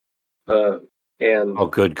Ventura. And oh,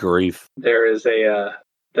 good grief! There is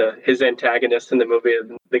his antagonist in the movie.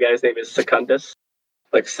 The guy's name is Secundus,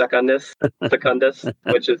 Secundus,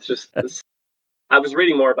 which is just this. I was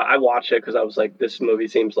reading more about. I watched it because I was like, this movie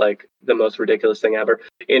seems like the most ridiculous thing ever.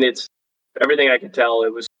 And it's everything I could tell.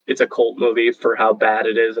 It's a cult movie for how bad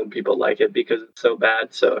it is, and people like it because it's so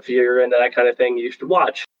bad. So if you're into that kind of thing, you should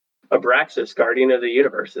watch Abraxas, Guardian of the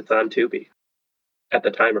Universe. It's on Tubi at the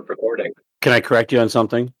time of recording. Can I correct you on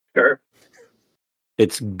something? Sure.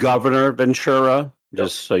 It's Governor Ventura,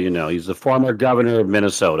 just so you know. He's the former governor of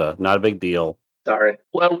Minnesota. Not a big deal. Sorry.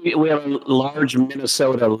 Well, we have a large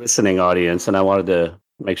Minnesota listening audience, and I wanted to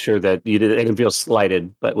make sure that you didn't feel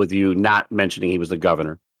slighted, but with you not mentioning he was the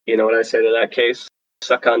governor. You know what I say to that case?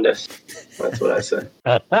 Secundus. That's what I say.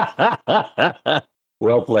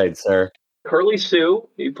 Well played, sir. Curly Sue,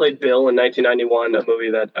 he played Bill in 1991, a movie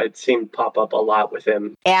that I'd seen pop up a lot with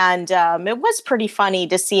him. And it was pretty funny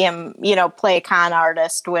to see him, play a con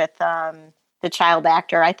artist with the child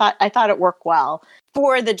actor. I thought it worked well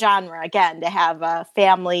for the genre. Again, to have a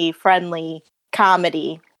family-friendly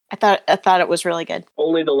comedy, I thought it was really good.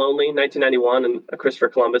 Only the Lonely, 1991, and a Christopher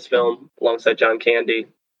Columbus film alongside John Candy.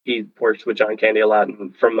 He worked with John Candy a lot,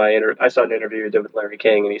 and from I saw an interview he did with Larry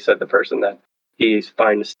King, and he said the person that he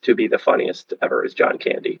finds to be the funniest ever is John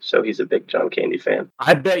Candy. So he's a big John Candy fan.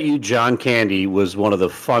 I bet you John Candy was one of the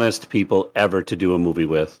funnest people ever to do a movie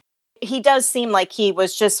with. He does seem like he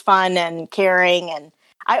was just fun and caring. And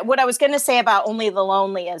what I was going to say about Only the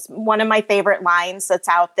Lonely is one of my favorite lines that's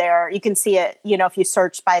out there. You can see it, if you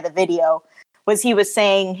search by the video, was he was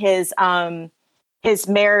saying his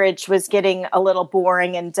marriage was getting a little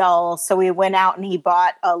boring and dull. So he went out and he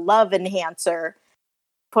bought a love enhancer,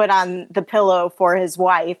 put on the pillow for his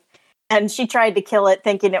wife, and she tried to kill it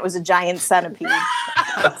thinking it was a giant centipede.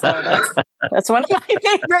 So that's one of my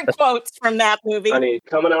favorite quotes from that movie. Funny.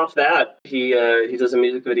 Coming off that, he does a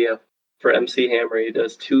music video for MC Hammer. He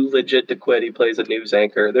does Too Legit to Quit. He plays a news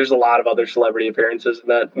anchor. There's a lot of other celebrity appearances in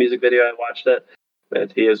that music video. I watched it,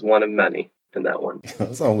 but he is one of many in that one.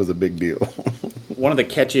 That song was a big deal. One of the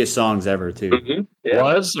catchiest songs ever, too. Mm-hmm. Yeah.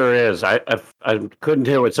 Was or is? I couldn't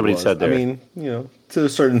hear what somebody said there. I mean, to a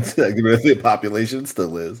certain segment of the population,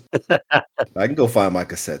 still is. I can go find my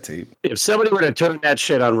cassette tape. If somebody were to turn that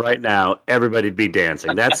shit on right now, everybody'd be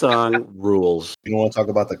dancing. That song rules. You want to talk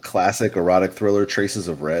about the classic erotic thriller Traces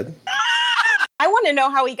of Red? I want to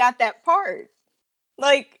know how he got that part.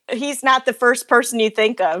 Like, he's not the first person you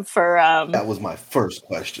think of for... That was my first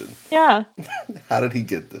question. Yeah. How did he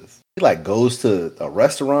get this? He, goes to a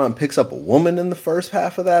restaurant and picks up a woman in the first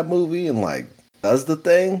half of that movie and, does the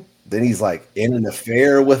thing. Then he's, in an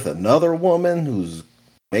affair with another woman who's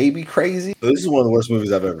maybe crazy. This is one of the worst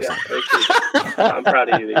movies I've ever seen. I'm proud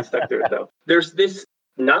of you that you stuck through it, though. There's this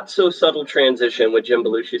not-so-subtle transition with Jim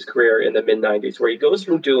Belushi's career in the mid-'90s where he goes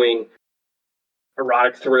from doing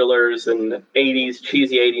erotic thrillers and 80s,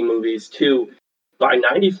 cheesy 80s movies to, by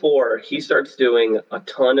 94, he starts doing a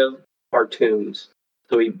ton of cartoons.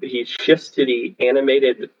 So he shifts to the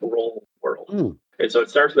animated role world. And so it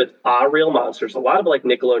starts with Real Monsters, a lot of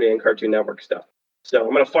Nickelodeon Cartoon Network stuff. So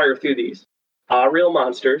I'm going to fire through these. Real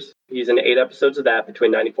Monsters, he's in 8 episodes of that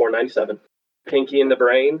between 94 and 97. Pinky and the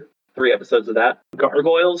Brain, 3 episodes of that.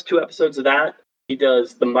 Gargoyles, 2 episodes of that. He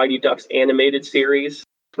does the Mighty Ducks animated series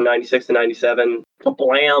from 96 to 97.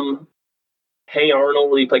 Blam, Hey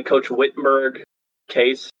Arnold, he played Coach Wittenberg.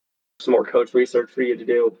 Case, some more Coach research for you to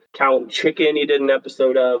do. Cow and Chicken, he did an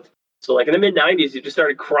episode of. So in the mid-'90s, he just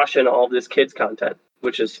started crushing all of this kids' content,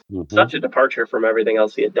 which is such a departure from everything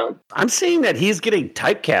else he had done. I'm seeing that he's getting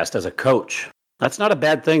typecast as a coach. That's not a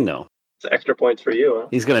bad thing, though. It's extra points for you, huh?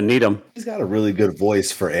 He's going to need them. He's got a really good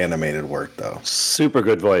voice for animated work, though. Super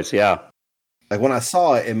good voice, yeah. When I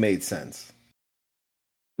saw it, it made sense.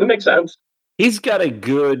 It makes sense. He's got a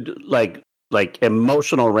good,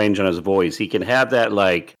 emotional range on his voice. He can have that,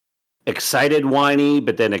 excited whiny,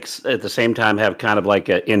 but then at the same time have kind of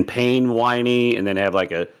a in pain whiny, and then have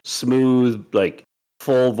a smooth,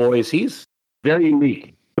 full voice. He's very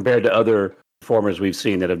unique compared to other performers we've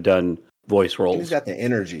seen that have done voice roles. He's got the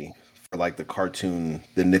energy for the cartoon,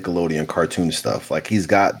 the Nickelodeon cartoon stuff. He's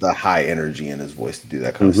got the high energy in his voice to do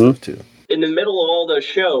that kind of stuff too. In the middle of all those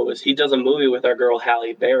shows, he does a movie with our girl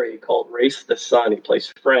Halle Berry called Race the Sun. He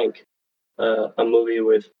plays Frank, a movie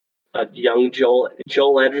with young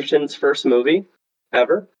Joel Edgerton's first movie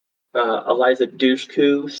ever. Eliza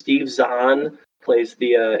Dushku, Steve Zahn plays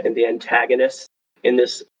the antagonist in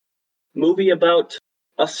this movie about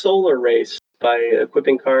a solar race by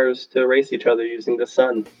equipping cars to race each other using the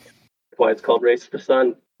sun. That's why it's called Race the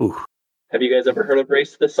Sun. Ooh. Have you guys ever heard of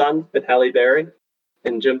Race the Sun with Halle Berry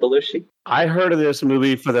and Jim Belushi? I heard of this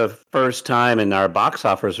movie for the first time in our box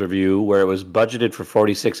office review, where it was budgeted for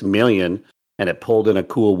 $46 million. And it pulled in a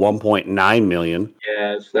cool $1.9 million.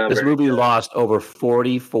 Yeah, it's not. This movie lost over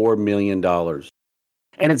 $44 million.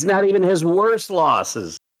 And it's not even his worst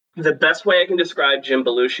losses. The best way I can describe Jim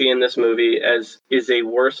Belushi in this movie is a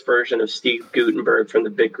worse version of Steve Guttenberg from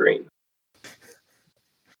The Big Green.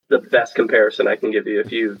 The best comparison I can give you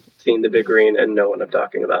if you've seen The Big Green and know what I'm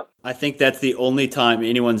talking about. I think that's the only time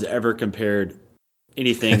anyone's ever compared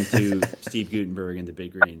anything to Steve Guttenberg and The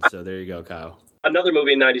Big Green. So there you go, Kyle. Another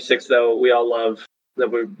movie in 96, though, we all love, that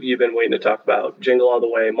you've been waiting to talk about. Jingle All the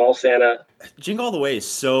Way, Mall Santa. Jingle All the Way is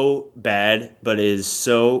so bad, but is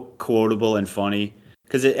so quotable and funny,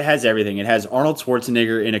 because it has everything. It has Arnold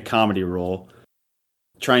Schwarzenegger in a comedy role,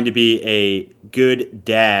 trying to be a good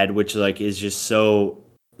dad, which is just so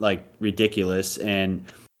like ridiculous, and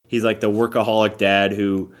he's like the workaholic dad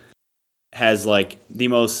who has like the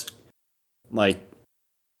most like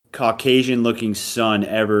Caucasian looking son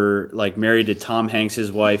ever, like married to Tom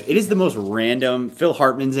Hanks' wife. It is the most random. Phil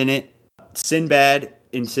Hartman's in it.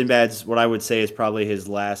 Sinbad's what I would say is probably his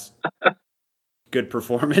last good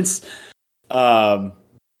performance.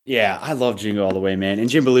 Yeah, I love Jingle All the Way, man. And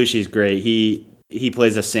Jim Belushi's great. He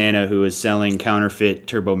plays a Santa who is selling counterfeit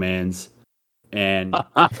Turbomans. And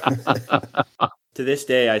to this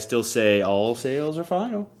day, I still say all sales are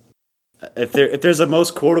final. If there's a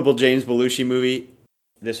most quotable James Belushi movie,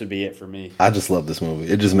 this would be it for me. I just love this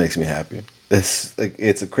movie. It just makes me happy. It's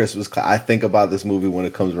a Christmas. I think about this movie when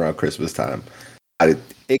it comes around Christmas time.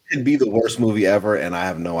 It could be the worst movie ever, and I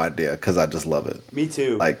have no idea because I just love it. Me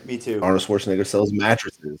too. Like, me too. Arnold Schwarzenegger sells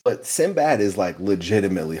mattresses, but Sinbad is like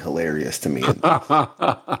legitimately hilarious to me.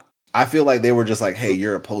 I feel like they were just like, "Hey,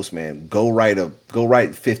 you're a postman. Go write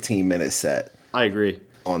 15-minute set." I agree.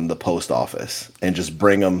 On the post office and just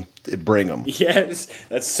bring them. Yes,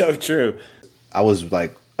 that's so true. I was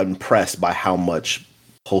like impressed by how much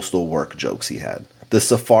postal work jokes he had. The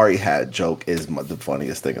safari hat joke is the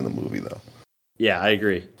funniest thing in the movie, though. Yeah, I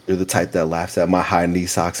agree. You're the type that laughs at my high knee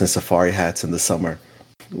socks and safari hats in the summer.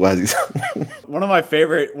 One of my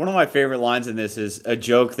favorite lines in this is a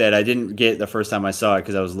joke that I didn't get the first time I saw it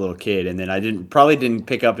because I was a little kid, and then I probably didn't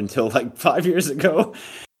pick up until like 5 years ago.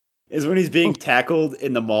 Is when he's being tackled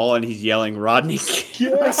in the mall and he's yelling, "Rodney King!"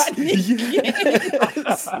 Yes. Rodney King!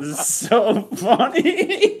 This is so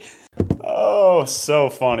funny. Oh, so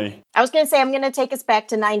funny. I was going to say, I'm going to take us back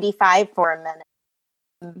to 95 for a minute.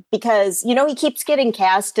 Because, he keeps getting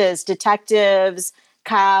cast as detectives,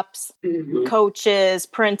 cops, coaches,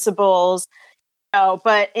 principals.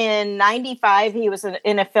 But in 95, he was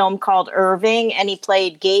in a film called Irving, and he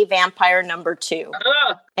played gay vampire number 2.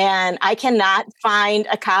 And I cannot find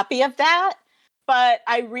a copy of that, but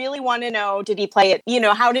I really want to know, did he play it?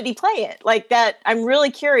 How did he play it? Like that, I'm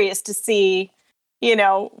really curious to see,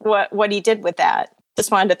 what he did with that.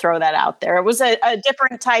 Just wanted to throw that out there. It was a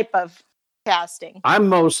different type of casting. I'm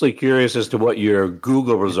mostly curious as to what your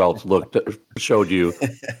Google results showed you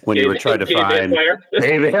when you were trying to find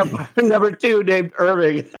gay vampire number 2 named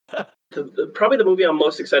Irving. Probably the movie I'm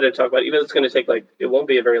most excited to talk about, even though it's going to take it won't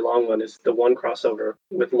be a very long one, is the one crossover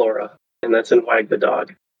with Laura, and that's in Wag the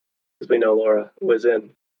Dog, because we know Laura was in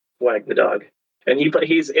Wag the Dog, and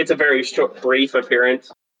it's a very short, brief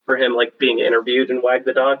appearance for him, like being interviewed in Wag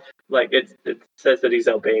the Dog. Like it says that he's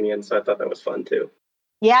Albanian, so I thought that was fun too.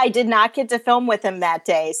 Yeah, I did not get to film with him that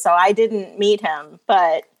day, so I didn't meet him.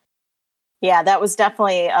 But yeah, that was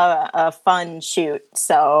definitely a fun shoot.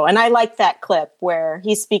 So, and I like that clip where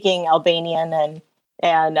he's speaking Albanian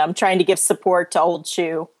and I'm trying to give support to Old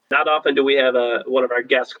Chew. Not often do we have one of our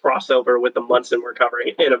guests crossover with the Munson we're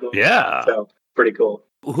covering in a movie. Yeah. So, pretty cool.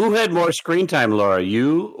 Who had more screen time, Laura,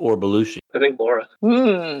 you or Belushi? I think Laura.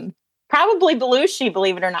 Probably Belushi,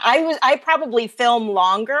 believe it or not. I probably film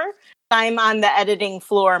longer. I'm on the editing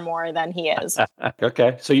floor more than he is.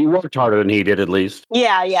 Okay. So you worked harder than he did, at least.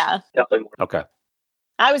 Yeah. Definitely more. Okay.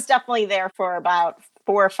 I was definitely there for about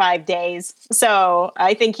 4 or 5 days. So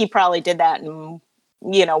I think he probably did that in,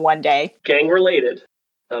 one day. Gang related.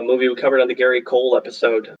 A movie we covered on the Gary Cole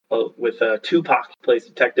episode with Tupac, who plays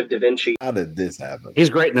Detective Da Vinci. How did this happen? He's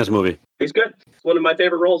great in this movie. He's good. It's one of my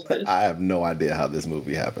favorite roles. I have no idea how this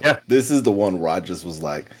movie happened. Yeah. This is the one where I just was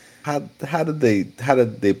like, how did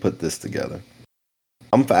they put this together?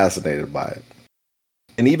 I'm fascinated by it.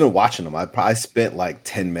 And even watching them, I spent like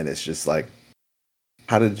 10 minutes just like,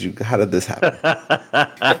 how did this happen?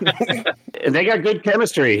 And they got good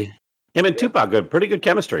chemistry. Him and Tupac, pretty good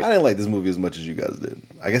chemistry. I didn't like this movie as much as you guys did.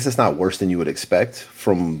 I guess it's not worse than you would expect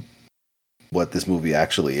from what this movie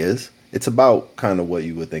actually is. It's about kind of what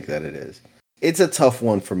you would think that it is. It's a tough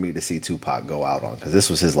one for me to see Tupac go out on because this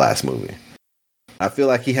was his last movie. I feel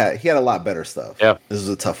like he had a lot better stuff. Yeah. This is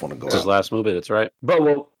a tough one to go It's his out. last movie, that's right. But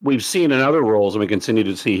what we've seen in other roles, and we continue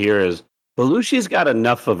to see here, is Belushi's got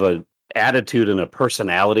enough of an attitude and a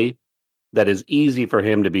personality that is easy for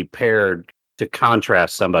him to be paired to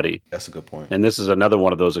contrast somebody. That's a good point. And this is another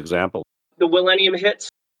one of those examples. The Millennium Hits,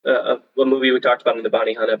 a movie we talked about in the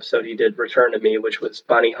Bonnie Hunt episode, he did Return to Me, which was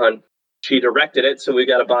Bonnie Hunt. She directed it, so we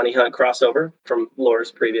got a Bonnie Hunt crossover from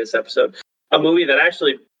Laura's previous episode. A movie that I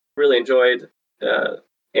actually really enjoyed,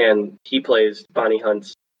 and he plays Bonnie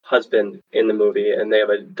Hunt's husband in the movie, and they have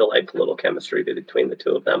a delightful little chemistry between the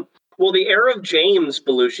two of them. Well, the era of James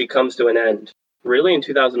Belushi comes to an end, really, in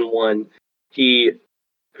 2001.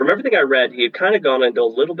 From everything I read, he had kind of gone into a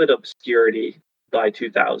little bit of obscurity by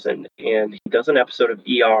 2000, and he does an episode of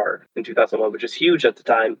ER in 2001, which is huge at the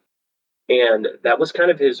time. And that was kind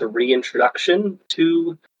of his reintroduction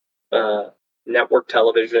to network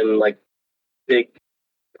television, like big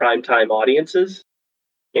primetime audiences.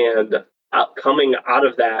 And coming out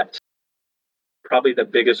of that, probably the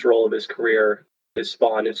biggest role of his career is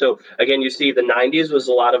Spawn. And so, again, you see the 90s was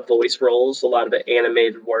a lot of voice roles, a lot of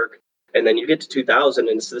animated work. And then you get to 2000,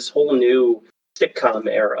 and it's this whole new sitcom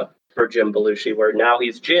era for Jim Belushi, where now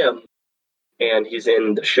he's Jim, and he's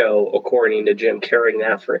in the show, according to Jim, carrying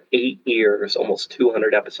that for 8 years, almost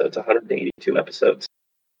 200 episodes, 182 episodes,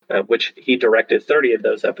 which he directed 30 of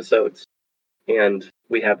those episodes. And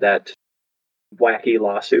we have that wacky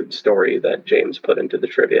lawsuit story that James put into the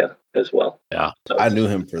trivia as well. Yeah. So, I knew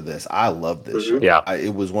him for this. I love this show. Yeah.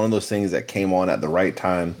 It was one of those things that came on at the right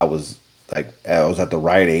time. I was at the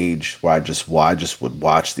right age where I just would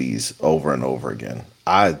watch these over and over again.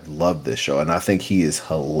 I love this show, and I think he is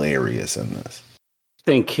hilarious in this. I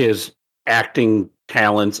think his acting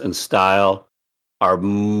talents and style are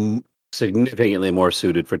significantly more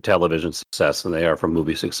suited for television success than they are for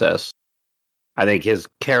movie success. I think his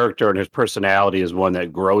character and his personality is one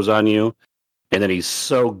that grows on you, and then he's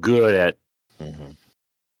so good at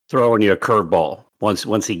throwing you a curveball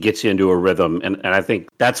once he gets you into a rhythm. And I think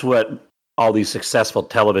that's what all these successful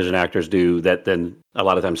television actors do that then a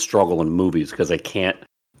lot of times struggle in movies because they can't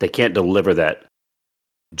deliver that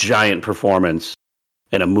giant performance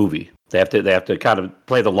in a movie. They have to kind of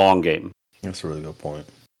play the long game. That's a really good point.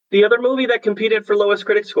 the other movie that competed for lowest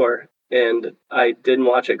critic score, and I didn't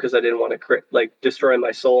watch it because I didn't want to destroy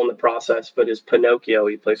my soul in the process, but is Pinocchio.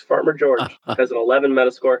 He plays Farmer George. Has an 11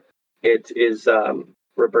 Metascore. It is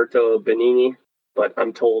Roberto Benigni, but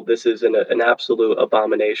I'm told this is an absolute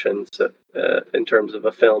abomination in terms of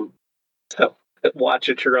a film. So watch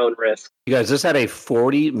at your own risk. You guys, this had a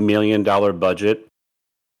 $40 million budget.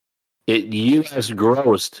 It US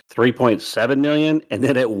grossed $3.7 million, and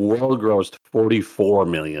then it world grossed $44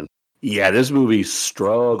 million. Yeah, this movie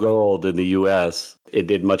struggled in the US. It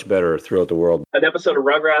did much better throughout the world. An episode of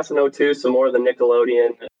Rugrats in 2002, some more of the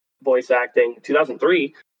Nickelodeon voice acting.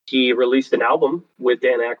 2003, he released an album with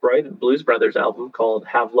Dan Aykroyd, the Blues Brothers album called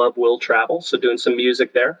Have Love Will Travel. So doing some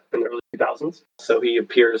music there in the early 2000s. So he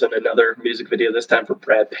appears in another music video, this time for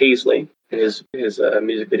Brad Paisley in his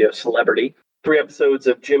music video Celebrity. 3 episodes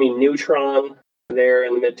of Jimmy Neutron there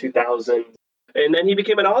in the mid-2000s. And then he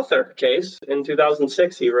became an author, Case. In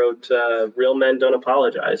 2006, he wrote Real Men Don't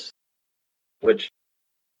Apologize, which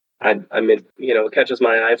I mean, catches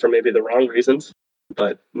my eye for maybe the wrong reasons,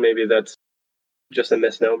 but maybe that's just a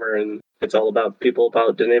misnomer and it's all about people.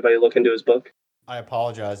 Did anybody look into his book? I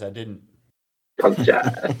apologize, I didn't.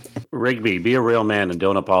 Rigby, be a real man and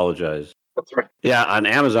don't apologize. That's right. Yeah, on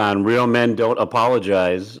Amazon, Real Men Don't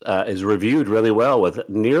Apologize is reviewed really well with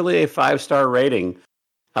nearly a 5-star rating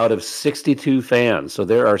out of 62 fans. So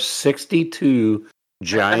there are 62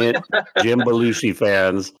 giant Jim Belushi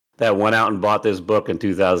fans that went out and bought this book in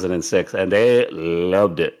 2006, and they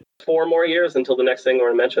loved it. 4 more years until the next thing we're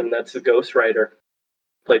going to mention. That's the Ghostwriter.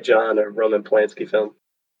 Played John, a Roman Polanski film.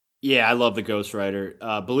 Yeah, I love the Ghostwriter.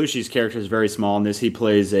 Belushi's character is very small in this. He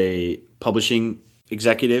plays a publishing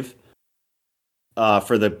executive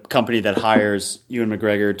for the company that hires Ewan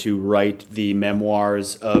McGregor to write the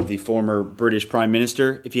memoirs of the former British Prime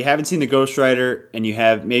Minister. If you haven't seen The Ghostwriter and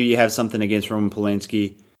maybe you have something against Roman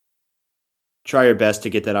Polanski, try your best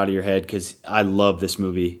to get that out of your head because I love this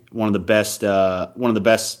movie. One of the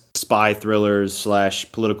best spy thrillers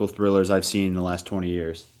 / political thrillers I've seen in the last 20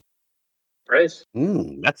 years. Praise.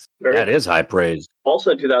 That is high praise.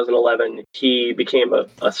 Also in 2011, he became a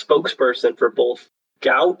spokesperson for both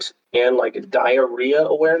gout and diarrhea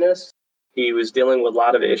awareness. He was dealing with a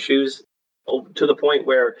lot of issues to the point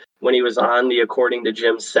where when he was on the According to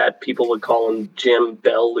Jim set, people would call him Jim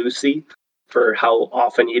Bell Lucy for how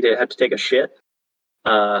often he had to take a shit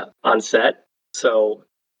on set. So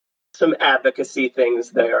some advocacy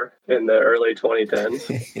things there in the early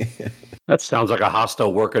 2010s. That sounds like a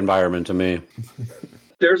hostile work environment to me.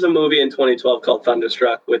 There's a movie in 2012 called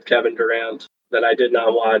Thunderstruck with Kevin Durant that I did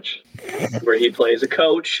not watch, where he plays a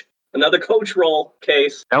coach. Another coach role,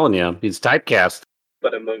 Case. Telling you, he's typecast.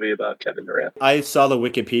 But a movie about Kevin Durant. I saw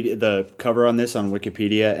the cover on this on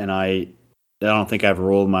Wikipedia, and I don't think I've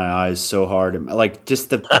rolled my eyes so hard. Like just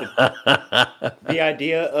the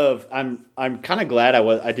idea of I'm kind of glad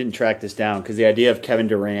I didn't track this down because the idea of Kevin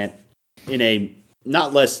Durant in a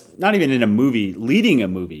not even in a movie leading a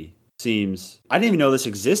movie seems I didn't even know this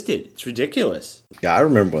existed. It's ridiculous. Yeah, I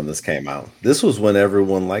remember when this came out. This was when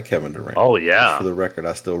everyone liked Kevin Durant. Oh yeah. For the record,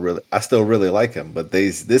 I still really like him, but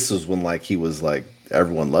this was when he was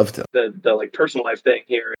everyone loved him. The personal life thing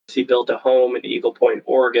here is he built a home in Eagle Point,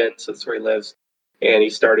 Oregon, so that's where he lives. and he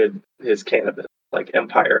started his cannabis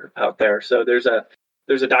empire out there. So there's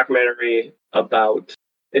a documentary about,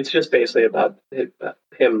 it's just basically about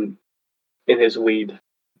him in his weed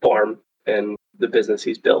farm and the business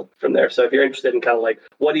he's built from there. So if you're interested in kind of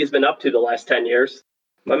what he's been up to the last 10 years,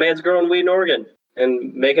 my man's growing weed in Oregon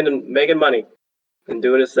and making money and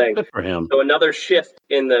doing his thing. Good for him. So another shift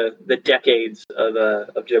in the decades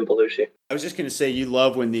of Jim Belushi. I was just going to say, you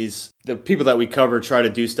love when the people that we cover try to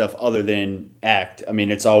do stuff other than act. I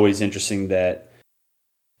mean, it's always interesting that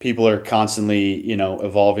people are constantly,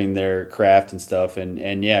 evolving their craft and stuff.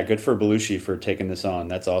 And yeah, good for Belushi for taking this on.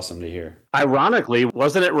 That's awesome to hear. Ironically,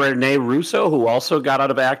 wasn't it Rene Russo who also got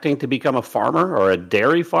out of acting to become a farmer or a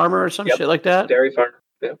dairy farmer or some shit like that? Dairy farmer.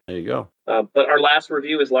 Yeah. There you go. But our last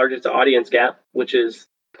review is largest audience gap, which is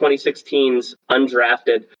 2016's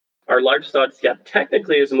Undrafted. Our largest audience gap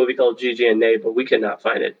technically is a movie called Gigi and Nate, but we could not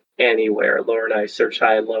find it anywhere. Laura and I searched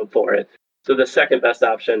high and low for it. So the second best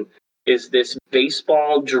option is this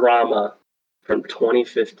baseball drama from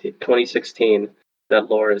 2016 that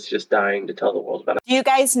Laura is just dying to tell the world about. Do you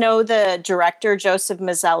guys know the director, Joseph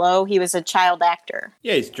Mazzello? He was a child actor.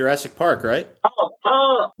 Yeah, he's Jurassic Park, right?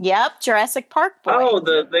 Oh. Yep, Jurassic Park boy. Oh,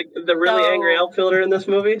 the really angry outfielder in this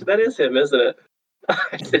movie? That is him, isn't it?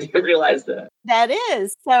 I didn't even realize that. That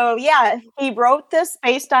is. So, yeah, he wrote this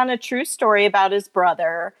based on a true story about his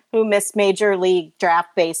brother who missed Major League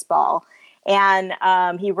Draft Baseball. And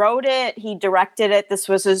he wrote it, he directed it. This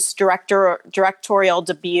was his directorial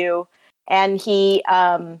debut. And he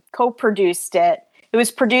co-produced it. It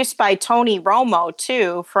was produced by Tony Romo,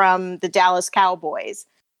 too, from the Dallas Cowboys.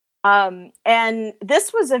 And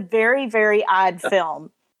this was a very, very odd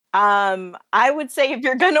film. I would say if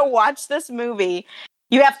you're going to watch this movie,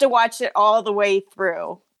 you have to watch it all the way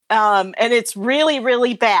through. And it's really,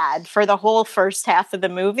 really bad for the whole first half of the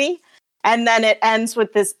movie. And then it ends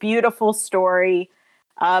with this beautiful story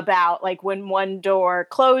about when one door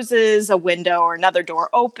closes, a window or another door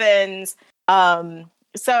opens.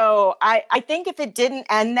 So I think if it didn't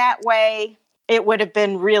end that way, it would have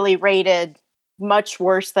been really rated much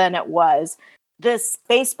worse than it was. This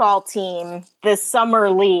baseball team, this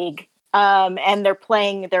summer league, and they're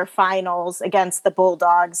playing their finals against the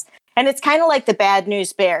Bulldogs. And it's kind of like the Bad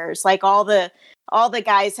News Bears. All the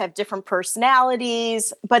guys have different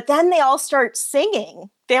personalities, but then they all start singing.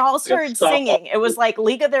 They all started singing. It was like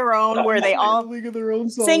League of Their Own, where they all League of Their Own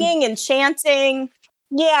song. Singing and chanting.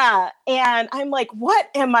 Yeah. And I'm like, what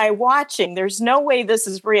am I watching? There's no way this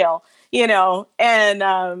is real,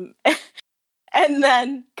 and and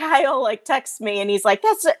then Kyle texts me and he's like,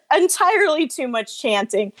 that's entirely too much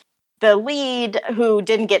chanting. The lead, who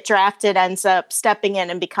didn't get drafted, ends up stepping in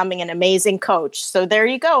and becoming an amazing coach. So there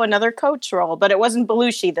you go, another coach role, but it wasn't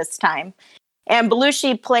Belushi this time. And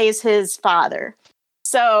Belushi plays his father.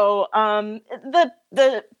 So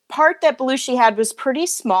the part that Belushi had was pretty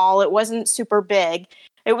small. It wasn't super big.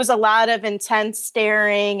 It was a lot of intense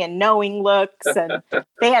staring and knowing looks. And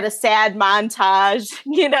they had a sad montage,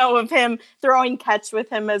 of him throwing catch with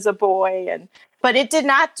him as a boy. But it did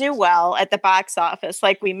not do well at the box office,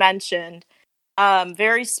 like we mentioned.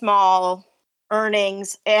 Very small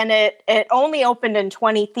earnings. And it only opened in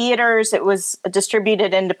 20 theaters. It was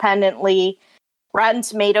distributed independently. Rotten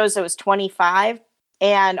Tomatoes, it was 25.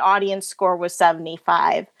 And audience score was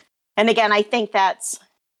 75. And again, I think that's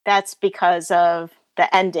because of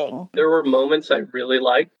the ending. There were moments I really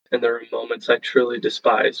liked, and there were moments I truly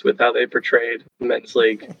despised with how they portrayed men's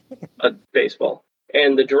league baseball.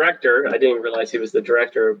 And the director, I didn't realize he was the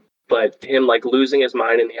director, but him losing his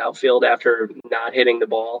mind in the outfield after not hitting the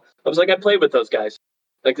ball. I was like, I played with those guys.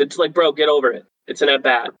 It's bro, get over it. It's an at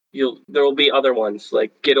bat. There will be other ones.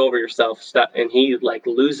 Get over yourself. Stop. And he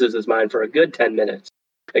loses his mind for a good 10 minutes.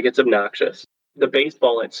 It's obnoxious. The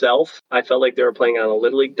baseball itself, I felt like they were playing on a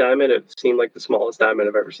Little League diamond. It seemed like the smallest diamond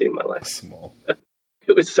I've ever seen in my life. Small.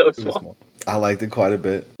 It was so small. I liked it quite a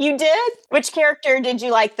bit. You did? Which character did you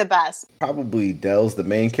like the best? Probably Dell's the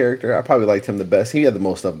main character. I probably liked him the best. He had the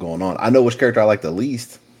most stuff going on. I know which character I like the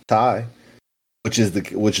least. Ty, which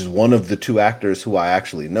is one of the two actors who I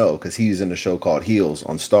actually know, because he's in a show called Heels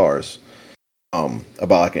on Stars,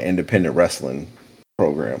 about an independent wrestling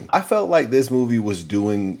program. I felt like this movie was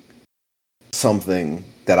doing something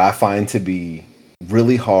that I find to be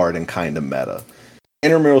really hard and kind of meta.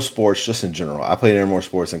 Intramural sports, just in general. I played intramural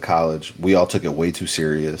sports in college. We all took it way too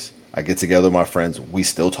serious. I get together with my friends. We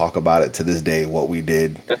still talk about it to this day, what we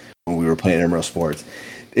did when we were playing intramural sports.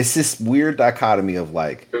 It's this weird dichotomy of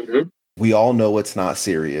we all know it's not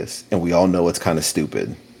serious and we all know it's kind of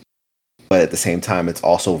stupid. But at the same time, it's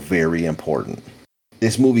also very important.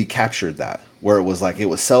 This movie captured that, where it was it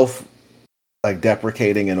was like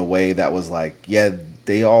deprecating in a way that was like, yeah,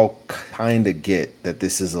 they all kind of get that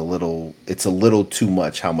this is it's a little too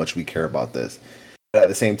much how much we care about this. But at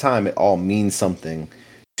the same time, it all means something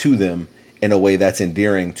to them in a way that's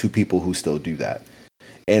endearing to people who still do that.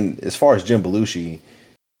 And as far as Jim Belushi,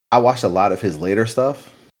 I watched a lot of his later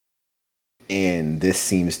stuff, and this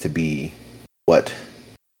seems to be what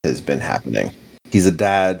has been happening. He's a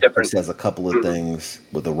dad who says a couple of things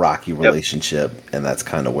with a rocky relationship, and that's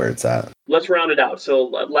kind of where it's at. Let's round it out. So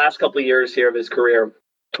last couple of years here of his career,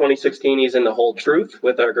 2016, he's in The Whole Truth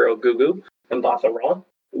with our girl Gugu and Botha Raw.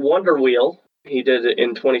 Wonder Wheel, he did it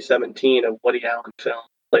in 2017, a Woody Allen film,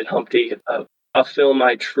 played Humpty, a film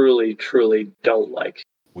I truly, truly don't like.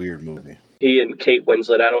 Weird movie. He and Kate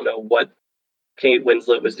Winslet, I don't know what Kate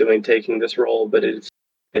Winslet was doing taking this role, but it's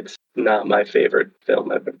not my favorite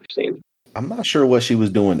film I've ever seen. I'm not sure what she was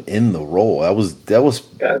doing in the role. I was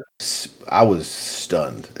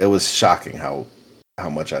stunned. It was shocking how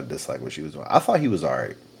much I disliked what she was doing. I thought he was all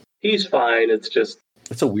right. He's fine.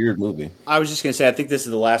 It's a weird movie. I was just gonna say, I think this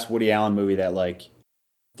is the last Woody Allen movie that like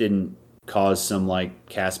didn't cause some like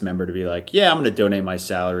cast member to be like, yeah, I'm gonna donate my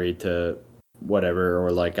salary to whatever,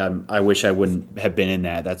 or like I wish I wouldn't have been in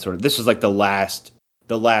that. That sort of. This was like the last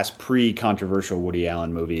pre-controversial Woody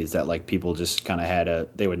Allen movies that like people just kind of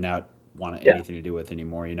they would not want anything to do with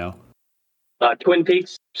anymore, you know? Twin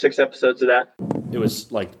Peaks, 6 episodes of that. It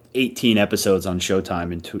was like 18 episodes on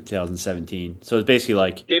Showtime in 2017. So it's basically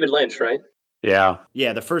like David Lynch, right? Yeah.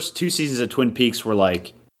 Yeah, the first 2 seasons of Twin Peaks were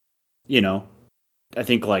like, you know, I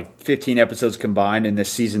think like 15 episodes combined, and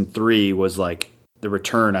this season 3 was like The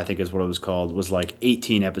Return, I think is what it was called, was like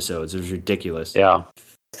 18 episodes. It was ridiculous. Yeah.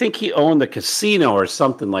 I think he owned the casino or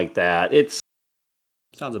something like that.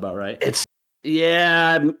 Sounds about right.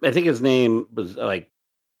 Yeah, I think his name was like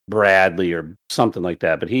Bradley or something like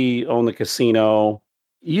that, but he owned the casino.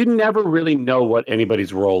 You never really know what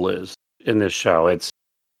anybody's role is in this show.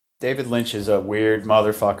 David Lynch is a weird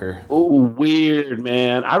motherfucker. Oh, weird,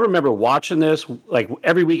 man. I remember watching this, like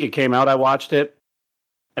every week it came out, I watched it,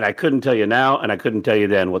 and I couldn't tell you now, and I couldn't tell you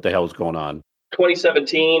then what the hell was going on.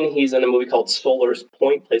 2017, he's in a movie called Solar's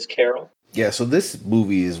Point, plays Carol. Yeah, so this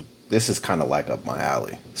movie is kind of like up my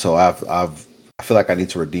alley. So I feel like I need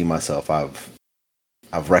to redeem myself. I've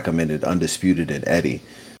recommended Undisputed and Eddie.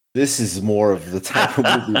 This is more of the type of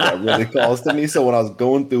movie that really calls to me. So when I was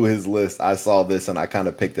going through his list, I saw this and I kind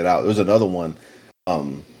of picked it out. There was another one,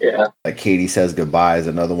 like Katie Says Goodbye is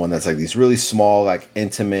another one that's like these really small, like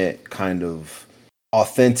intimate kind of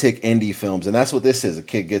authentic indie films, and that's what this is. A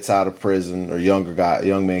kid gets out of prison, or young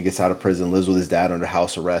man gets out of prison, lives with his dad under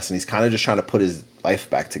house arrest, and he's kind of just trying to put his life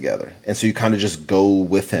back together. And so you kind of just go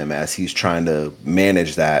with him as he's trying to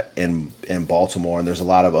manage that in Baltimore. And there's a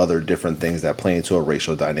lot of other different things that play into it,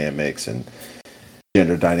 racial dynamics and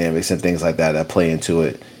gender dynamics and things like that play into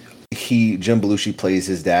it. Jim Belushi plays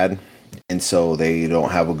his dad, and so they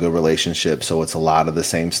don't have a good relationship. So it's a lot of the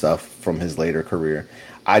same stuff from his later career.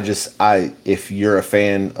 If you're a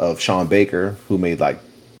fan of Sean Baker, who made like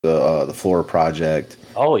the Flora Project.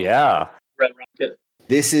 Oh yeah. Red Rocket.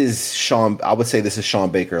 This is Sean. I would say this is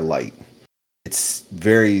Sean Baker light.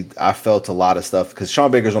 I felt a lot of stuff because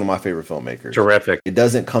Sean Baker is one of my favorite filmmakers. Terrific. It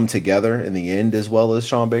doesn't come together in the end as well as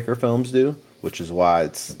Sean Baker films do, which is why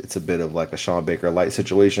it's a bit of like a Sean Baker light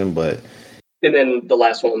situation. And then the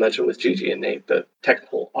last one I mentioned was Gigi and Nate, the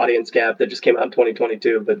technical audience gap that just came out in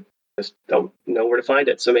 2022, but just don't know where to find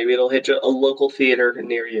it. So maybe it'll hit a local theater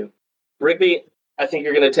near you. Rigby, I think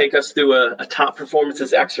you're going to take us through a top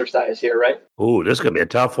performances exercise here, right? Ooh, this is going to be a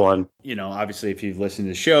tough one. You know, obviously, if you've listened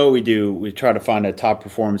to the show, we try to find a top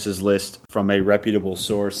performances list from a reputable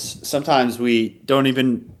source. Sometimes we don't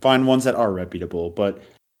even find ones that are reputable, but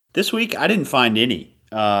this week I didn't find any.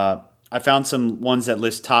 I found some ones that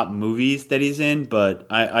list top movies that he's in, but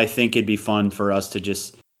I think it'd be fun for us to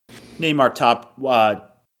just name our top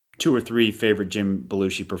 2 or 3 favorite Jim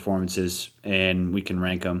Belushi performances, and we can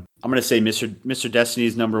rank them. I'm gonna say Mr.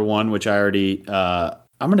 Destiny's number 1, which I already. I'm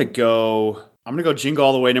gonna go Jingle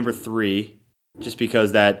All the Way number 3, just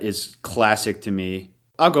because that is classic to me.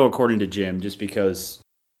 I'll go according to Jim, just because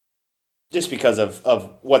of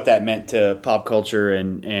what that meant to pop culture,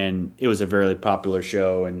 and it was a very popular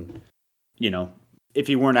show, and you know, if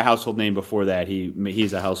he weren't a household name before that,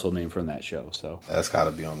 he's a household name from that show. So that's got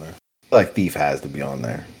to be on there. I feel like Thief has to be on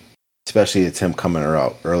there. Especially it's him coming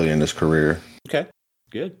out early in his career. Okay,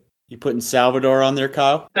 good. You putting Salvador on there,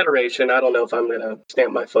 Kyle? Federation, I don't know if I'm going to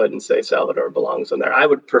stamp my foot and say Salvador belongs on there. I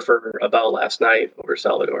would prefer About Last Night over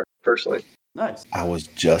Salvador, personally. Nice. I was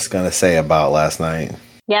just going to say About Last Night.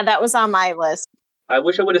 Yeah, that was on my list. I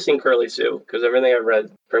wish I would have seen Curly Sue, because everything I've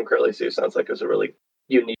read from Curly Sue sounds like it was a really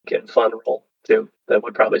unique and fun role. too. That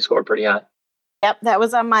would probably score pretty high. Yep, that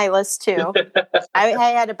was on my list too. I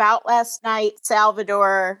had About Last Night,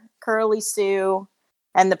 Salvador, Curly Sue,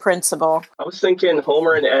 and The Principal. I was thinking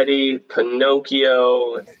Homer and Eddie,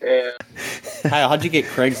 Pinocchio, and Kyle, how'd you get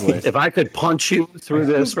Craigslist? If I could punch you through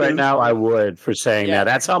this right now, I would for saying that.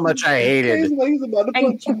 That's how much I hated. He's about to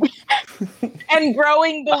punch you. And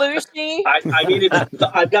Growing Belushi. I needed.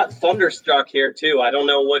 I've got Thunderstruck here too. I don't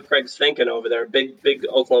know what Craig's thinking over there. Big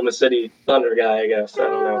Oklahoma City Thunder guy, I guess. I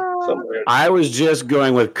don't know. Somewhere. I was just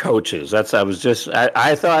going with coaches. I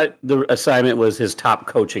thought the assignment was his top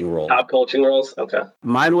coaching role. Top coaching roles? Okay.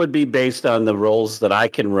 Mine would be based on the roles that I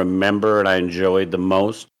can remember and I enjoyed the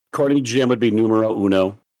most. According to Jim, would be numero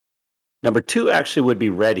uno. Number 2 actually would be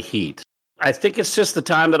Red Heat. I think it's just the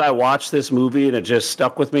time that I watched this movie and it just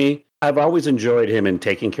stuck with me. I've always enjoyed him in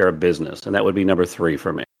Taking Care of Business, and that would be number 3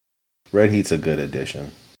 for me. Red Heat's a good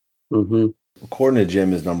addition. Mm-hmm. According to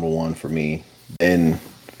Jim, is number 1 for me. And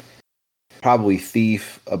probably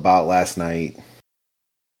Thief, About Last Night.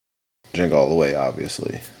 Drink All the Way,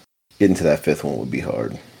 obviously. Getting to that 5th one would be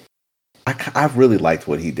hard. I really liked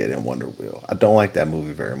what he did in Wonder Wheel. I don't like that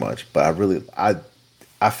movie very much, but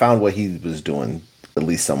I found what he was doing at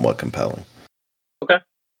least somewhat compelling. Okay.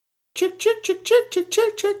 Chick.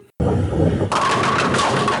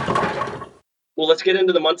 Well, let's get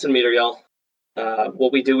into the Munson meter, y'all.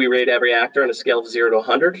 What we do, we rate every actor on a scale of 0 to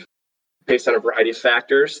 100 based on a variety of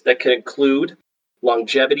factors that can include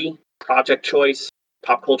longevity, project choice,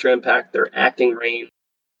 pop culture impact, their acting range,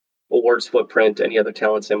 awards footprint, any other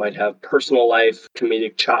talents they might have, personal life,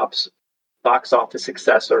 comedic chops, box office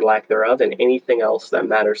success or lack thereof, and anything else that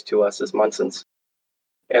matters to us as Munsons.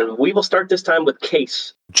 And we will start this time with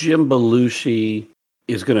Case. Jim Belushi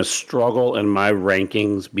is going to struggle in my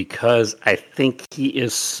rankings because I think he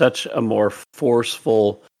is such a more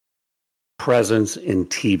forceful presence in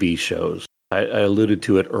TV shows. I alluded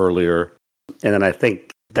to it earlier. And then I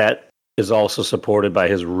think that is also supported by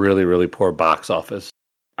his really, really poor box office.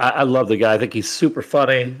 I love the guy. I think he's super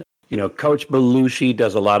funny. You know, Coach Belushi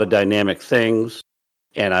does a lot of dynamic things,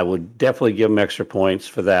 and I would definitely give him extra points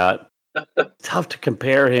for that. Tough to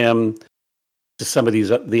compare him to some of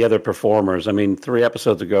the other performers. I mean, 3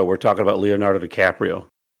 episodes ago, we're talking about Leonardo DiCaprio.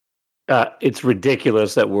 It's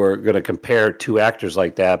ridiculous that we're going to compare 2 actors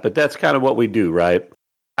like that, but that's kind of what we do, right?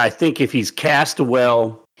 I think if he's cast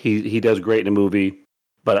well, he does great in a movie.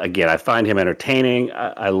 But again, I find him entertaining.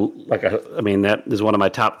 I mean, that is one of my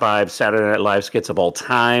top 5 Saturday Night Live skits of all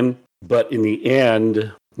time. But in the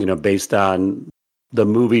end, you know, based on the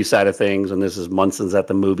movie side of things, and this is Munson's at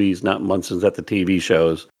the movies, not Munson's at the TV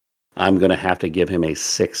shows, I'm going to have to give him a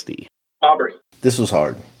 60. Aubrey. This was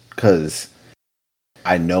hard because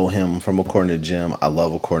I know him from According to Jim. I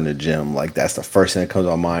love According to Jim. Like, that's the first thing that comes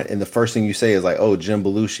to my mind. And the first thing you say is like, oh, Jim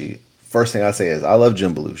Belushi. First thing I say is, I love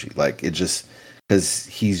Jim Belushi. Like, it just... because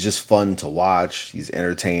he's just fun to watch. He's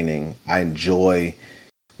entertaining. I enjoy,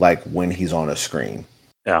 like, when he's on a screen.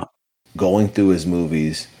 Yeah. Going through his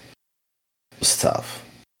movies was tough.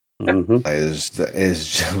 Mm-hmm.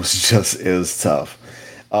 It was tough.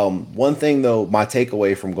 One thing, though, my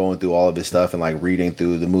takeaway from going through all of his stuff and, like, reading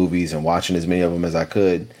through the movies and watching as many of them as I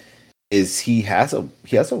could is he has a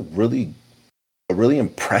really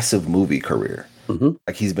impressive movie career. Mm-hmm.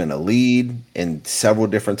 Like, he's been a lead in several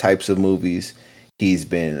different types of movies. He's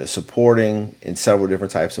been a supporting in several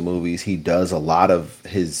different types of movies. He does a lot of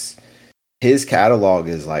his catalog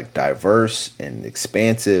is like diverse and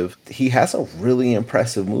expansive. He has a really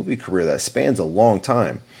impressive movie career that spans a long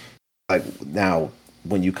time. Like, now,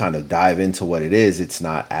 when you kind of dive into what it is, it's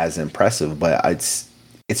not as impressive, but it's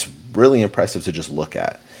really impressive to just look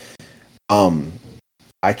at.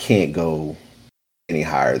 I can't go any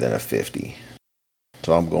higher than a 50.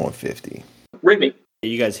 So I'm going 50. Rigby.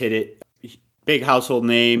 You guys hit it. Big household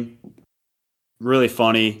name. Really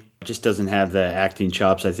funny. Just doesn't have the acting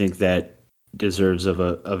chops. I think that deserves of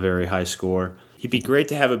a very high score. He'd be great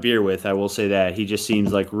to have a beer with. I will say that. He just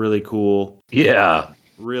seems like really cool. Yeah.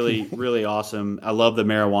 Really, really awesome. I love the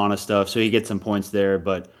marijuana stuff, so he gets some points there,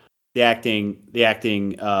 but the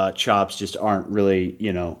acting chops just aren't really,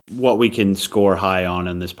 you know, what we can score high on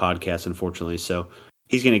in this podcast, unfortunately. So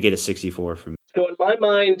he's going to get a 64 from me. So in my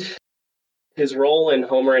mind, his role in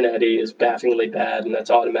Homer and Eddie is bafflingly bad, and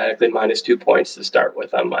that's automatically -2 points to start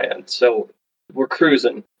with on my end. So we're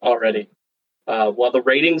cruising already. While the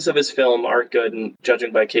ratings of his film aren't good, and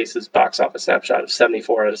judging by Case's box office snapshot of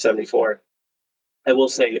 74 out of 74, I will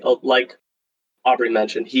say, like Aubrey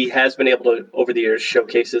mentioned, he has been able to, over the years,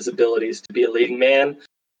 showcase his abilities to be a leading man,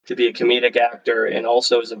 to be a comedic actor, and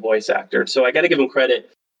also as a voice actor. So I got to give him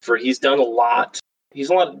credit for he's done a lot he's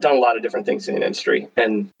done a lot of different things in the industry,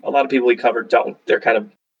 and a lot of people we cover don't. They're kind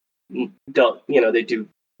of don't, they do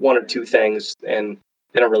one or two things and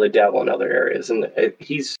they don't really dabble in other areas. And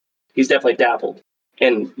he's definitely dabbled.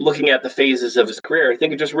 And looking at the phases of his career, I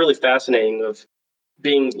think it's just really fascinating of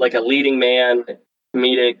being like a leading man,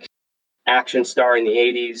 comedic action star in the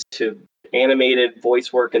 80s to animated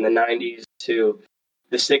voice work in the 90s to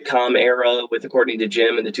the sitcom era with According to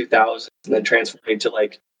Jim in the 2000s, and then transferring to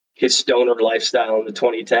like his stoner lifestyle in the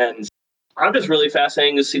 2010s. I'm just really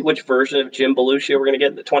fascinated to see which version of Jim Belushi we're going to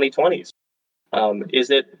get in the 2020s. Is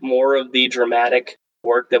it more of the dramatic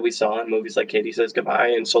work that we saw in movies like Katie Says Goodbye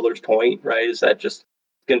and Solar's Point, right? Is that just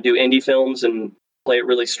going to do indie films and play it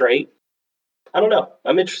really straight? I don't know.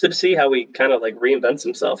 I'm interested to see how he kind of like reinvents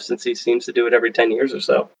himself, since he seems to do it every 10 years or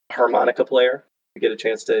so. Harmonica player. We get a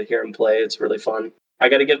chance to hear him play. It's really fun. I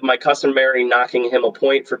got to give my customary knocking him a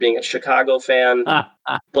point for being a Chicago fan,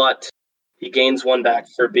 but he gains one back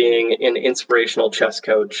for being an inspirational chess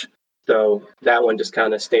coach. So that one just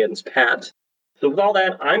kind of stands pat. So with all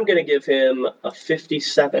that, I'm going to give him a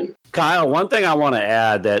 57. Kyle, one thing I want to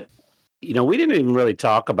add that, we didn't even really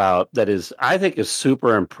talk about that I think is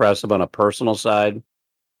super impressive on a personal side.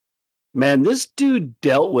 Man, this dude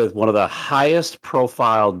dealt with one of the highest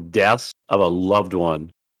profile deaths of a loved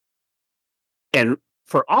one. And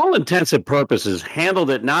for all intents and purposes, handled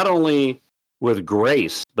it not only with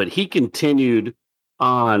grace, but he continued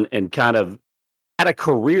on and kind of had a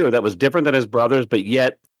career that was different than his brother's, but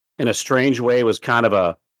yet in a strange way was kind of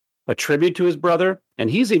a tribute to his brother.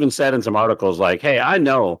 And he's even said in some articles like, hey, I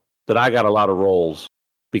know that I got a lot of roles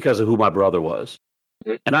because of who my brother was.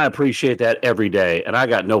 And I appreciate that every day. And I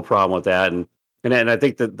got no problem with that. And I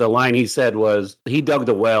think that the line he said was, he dug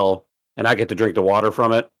the well and I get to drink the water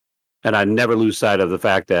from it. And I never lose sight of the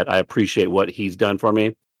fact that I appreciate what he's done for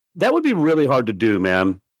me. That would be really hard to do,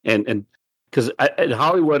 man. And because in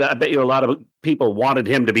Hollywood, I bet you a lot of people wanted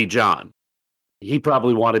him to be John. He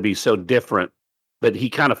probably wanted to be so different, but he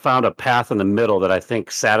kind of found a path in the middle that I think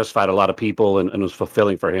satisfied a lot of people and was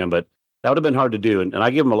fulfilling for him. But that would have been hard to do. And I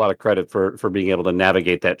give him a lot of credit for being able to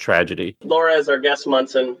navigate that tragedy. Laura is our guest,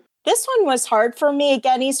 Munson. This one was hard for me.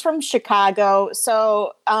 Again, he's from Chicago,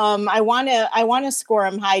 so I want to score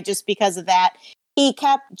him high just because of that. He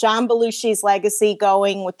kept John Belushi's legacy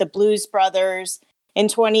going with the Blues Brothers. In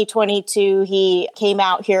 2022, he came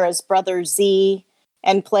out here as Brother Z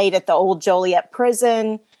and played at the old Joliet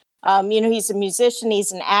prison. He's a musician,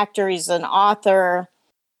 he's an actor, he's an author.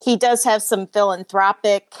 He does have some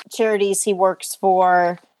philanthropic charities he works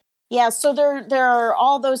for. Yeah, so there are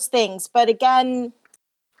all those things. But again,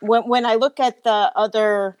 when I look at the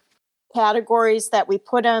other categories that we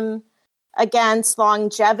put him against,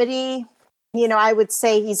 longevity, I would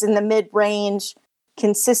say he's in the mid-range.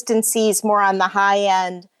 Consistency is more on the high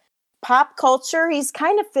end. Pop culture, he's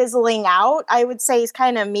kind of fizzling out. I would say he's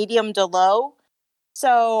kind of medium to low.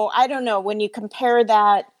 So I don't know. When you compare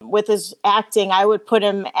that with his acting, I would put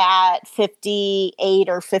him at 58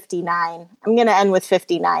 or 59. I'm going to end with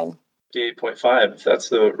 59. 58.5, if that's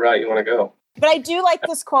the route you want to go. But I do like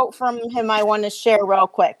this quote from him I want to share real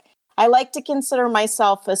quick. I like to consider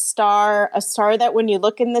myself a star that when you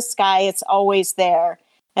look in the sky, it's always there.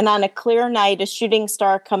 And on a clear night, a shooting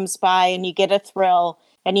star comes by and you get a thrill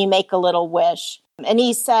and you make a little wish. And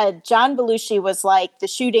he said John Belushi was like the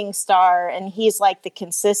shooting star and he's like the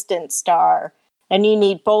consistent star. And you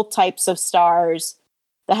need both types of stars.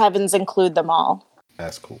 The heavens include them all.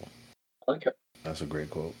 That's cool. I like it. That's a great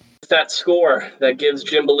quote. That score, that gives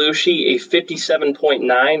Jim Belushi a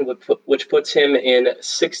 57.9, which puts him in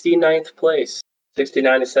 69th place.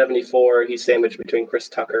 69 to 74. He's sandwiched between Chris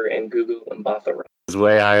Tucker and Gugu Mbatha. He's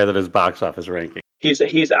way higher than his box office ranking. He's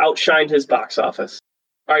outshined his box office.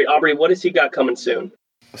 All right, Aubrey, what has he got coming soon?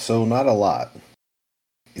 So not a lot.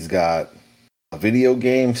 He's got a video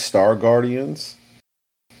game, Star Guardians,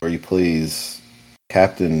 where he plays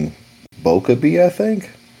Captain Bokaby, I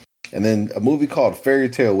think. And then a movie called Fairy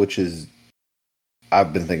Tale, which is,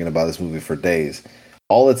 I've been thinking about this movie for days.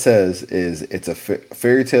 All it says is it's a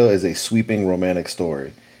fairy tale is a sweeping romantic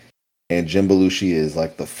story. And Jim Belushi is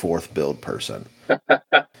like the fourth build person.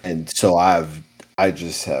 And so I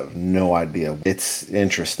just have no idea. It's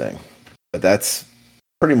interesting. But that's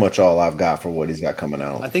pretty much all I've got for what he's got coming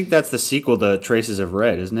out. I think that's the sequel to Traces of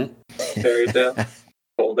Red, isn't it? Fairy Tale.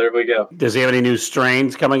 Well, there we go. Does he have any new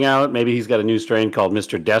strains coming out? Maybe he's got a new strain called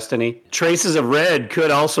Mr. Destiny. Traces of Red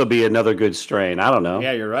could also be another good strain. I don't know.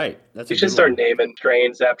 Yeah, you're right. You should start naming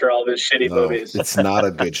strains after all of his shitty movies. It's not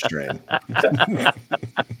a good strain.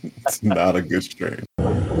 It's not a good strain.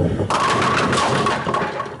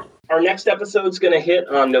 Our next episode's going to hit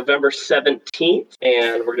on November 17th,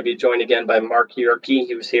 and we're going to be joined again by Mark Yerke.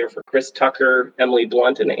 He was here for Chris Tucker, Emily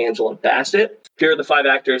Blunt, and Angela Bassett. Here are the 5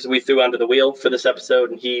 actors we threw onto the wheel for this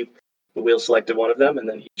episode, and the wheel selected one of them, and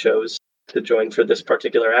then he chose to join for this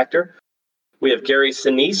particular actor. We have Gary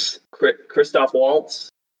Sinise, Christoph Waltz,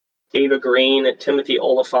 Ava Green, Timothy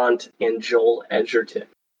Oliphant, and Joel Edgerton.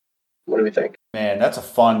 What do we think? Man, that's a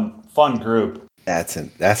fun group. That's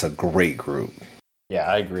a great group. Yeah,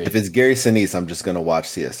 I agree. If it's Gary Sinise, I'm just gonna watch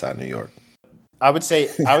CSI New York. I would say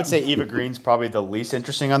Eva Green's probably the least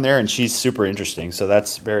interesting on there, and she's super interesting, so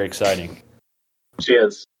that's very exciting. She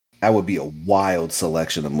is. That would be a wild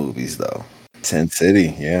selection of movies, though. Sin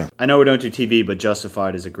City, yeah. I know we don't do TV, but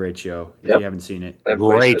Justified is a great show. If you haven't seen it,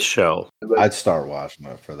 Great show. I'd start watching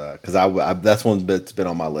it for that because I that's one that's been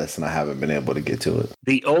on my list and I haven't been able to get to it.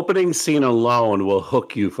 The opening scene alone will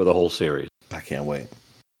hook you for the whole series. I can't wait.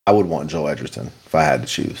 I would want Joel Edgerton if I had to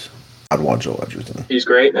choose. I'd want Joel Edgerton. He's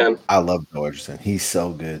great, man. I love Joel Edgerton. He's so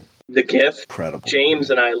good. The Gift. Incredible. James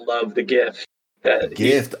and I love The Gift.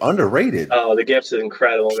 Gift, underrated. Oh, The Gift is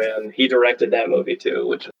incredible, man. He directed that movie too,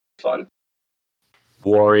 which was fun.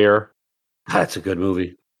 Warrior. That's a good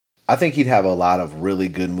movie. I think he'd have a lot of really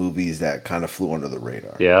good movies that kind of flew under the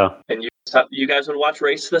radar. Yeah. And you guys would watch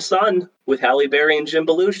Race to the Sun with Halle Berry and Jim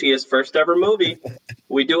Belushi, his first ever movie.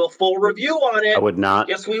 We do a full review on it. I would not.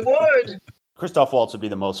 Yes, we would. Christoph Waltz would be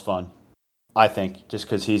the most fun, I think, just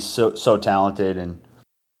because he's so talented, and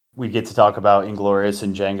we get to talk about Inglourious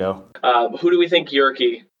and Django. Who do we think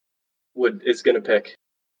Yerke is going to pick?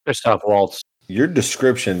 Christoph Waltz. Your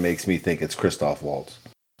description makes me think it's Christoph Waltz.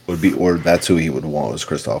 Or that's who he would want, was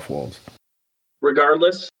Christoph Waltz.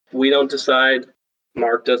 Regardless, we don't decide.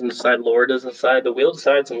 Mark doesn't decide. Laura doesn't decide. The wheel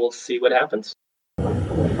decides, and we'll see what happens.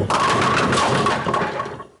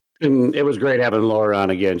 And it was great having Laura on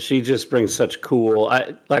again. She just brings such cool.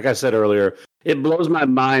 Like I said earlier, it blows my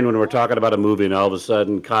mind when we're talking about a movie and all of a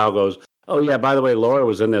sudden Kyle goes, "Oh yeah, by the way, Laura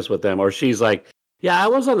was in this with them," or she's like, "Yeah, I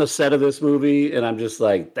was on the set of this movie," and I'm just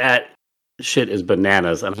like, that shit is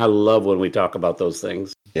bananas, and I love when we talk about those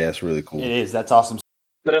things. Yeah, it's really cool. It is. That's awesome.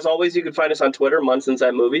 But as always, you can find us on Twitter, Munson's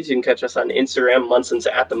at Movies. You can catch us on Instagram, Munson's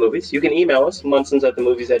at the Movies. You can email us,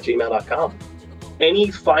 munsonsatthemovies@gmail.com.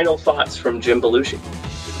 Any final thoughts from Jim Belushi?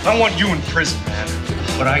 I want you in prison, man.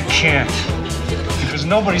 But I can't. Because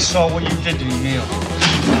nobody saw what you did to Neil.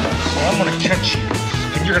 Well, I'm gonna catch you.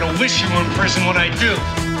 And you're gonna wish you were in prison when I do.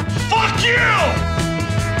 Fuck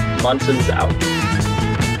you! Munson's out.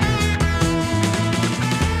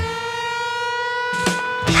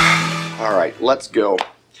 All right, let's go.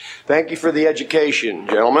 Thank you for the education,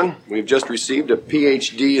 gentlemen. We've just received a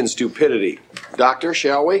PhD in stupidity. Doctor,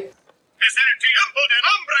 shall we?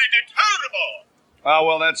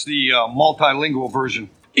 Well, that's the multilingual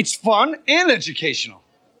version. It's fun and educational.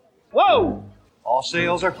 Whoa! All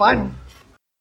sales are final.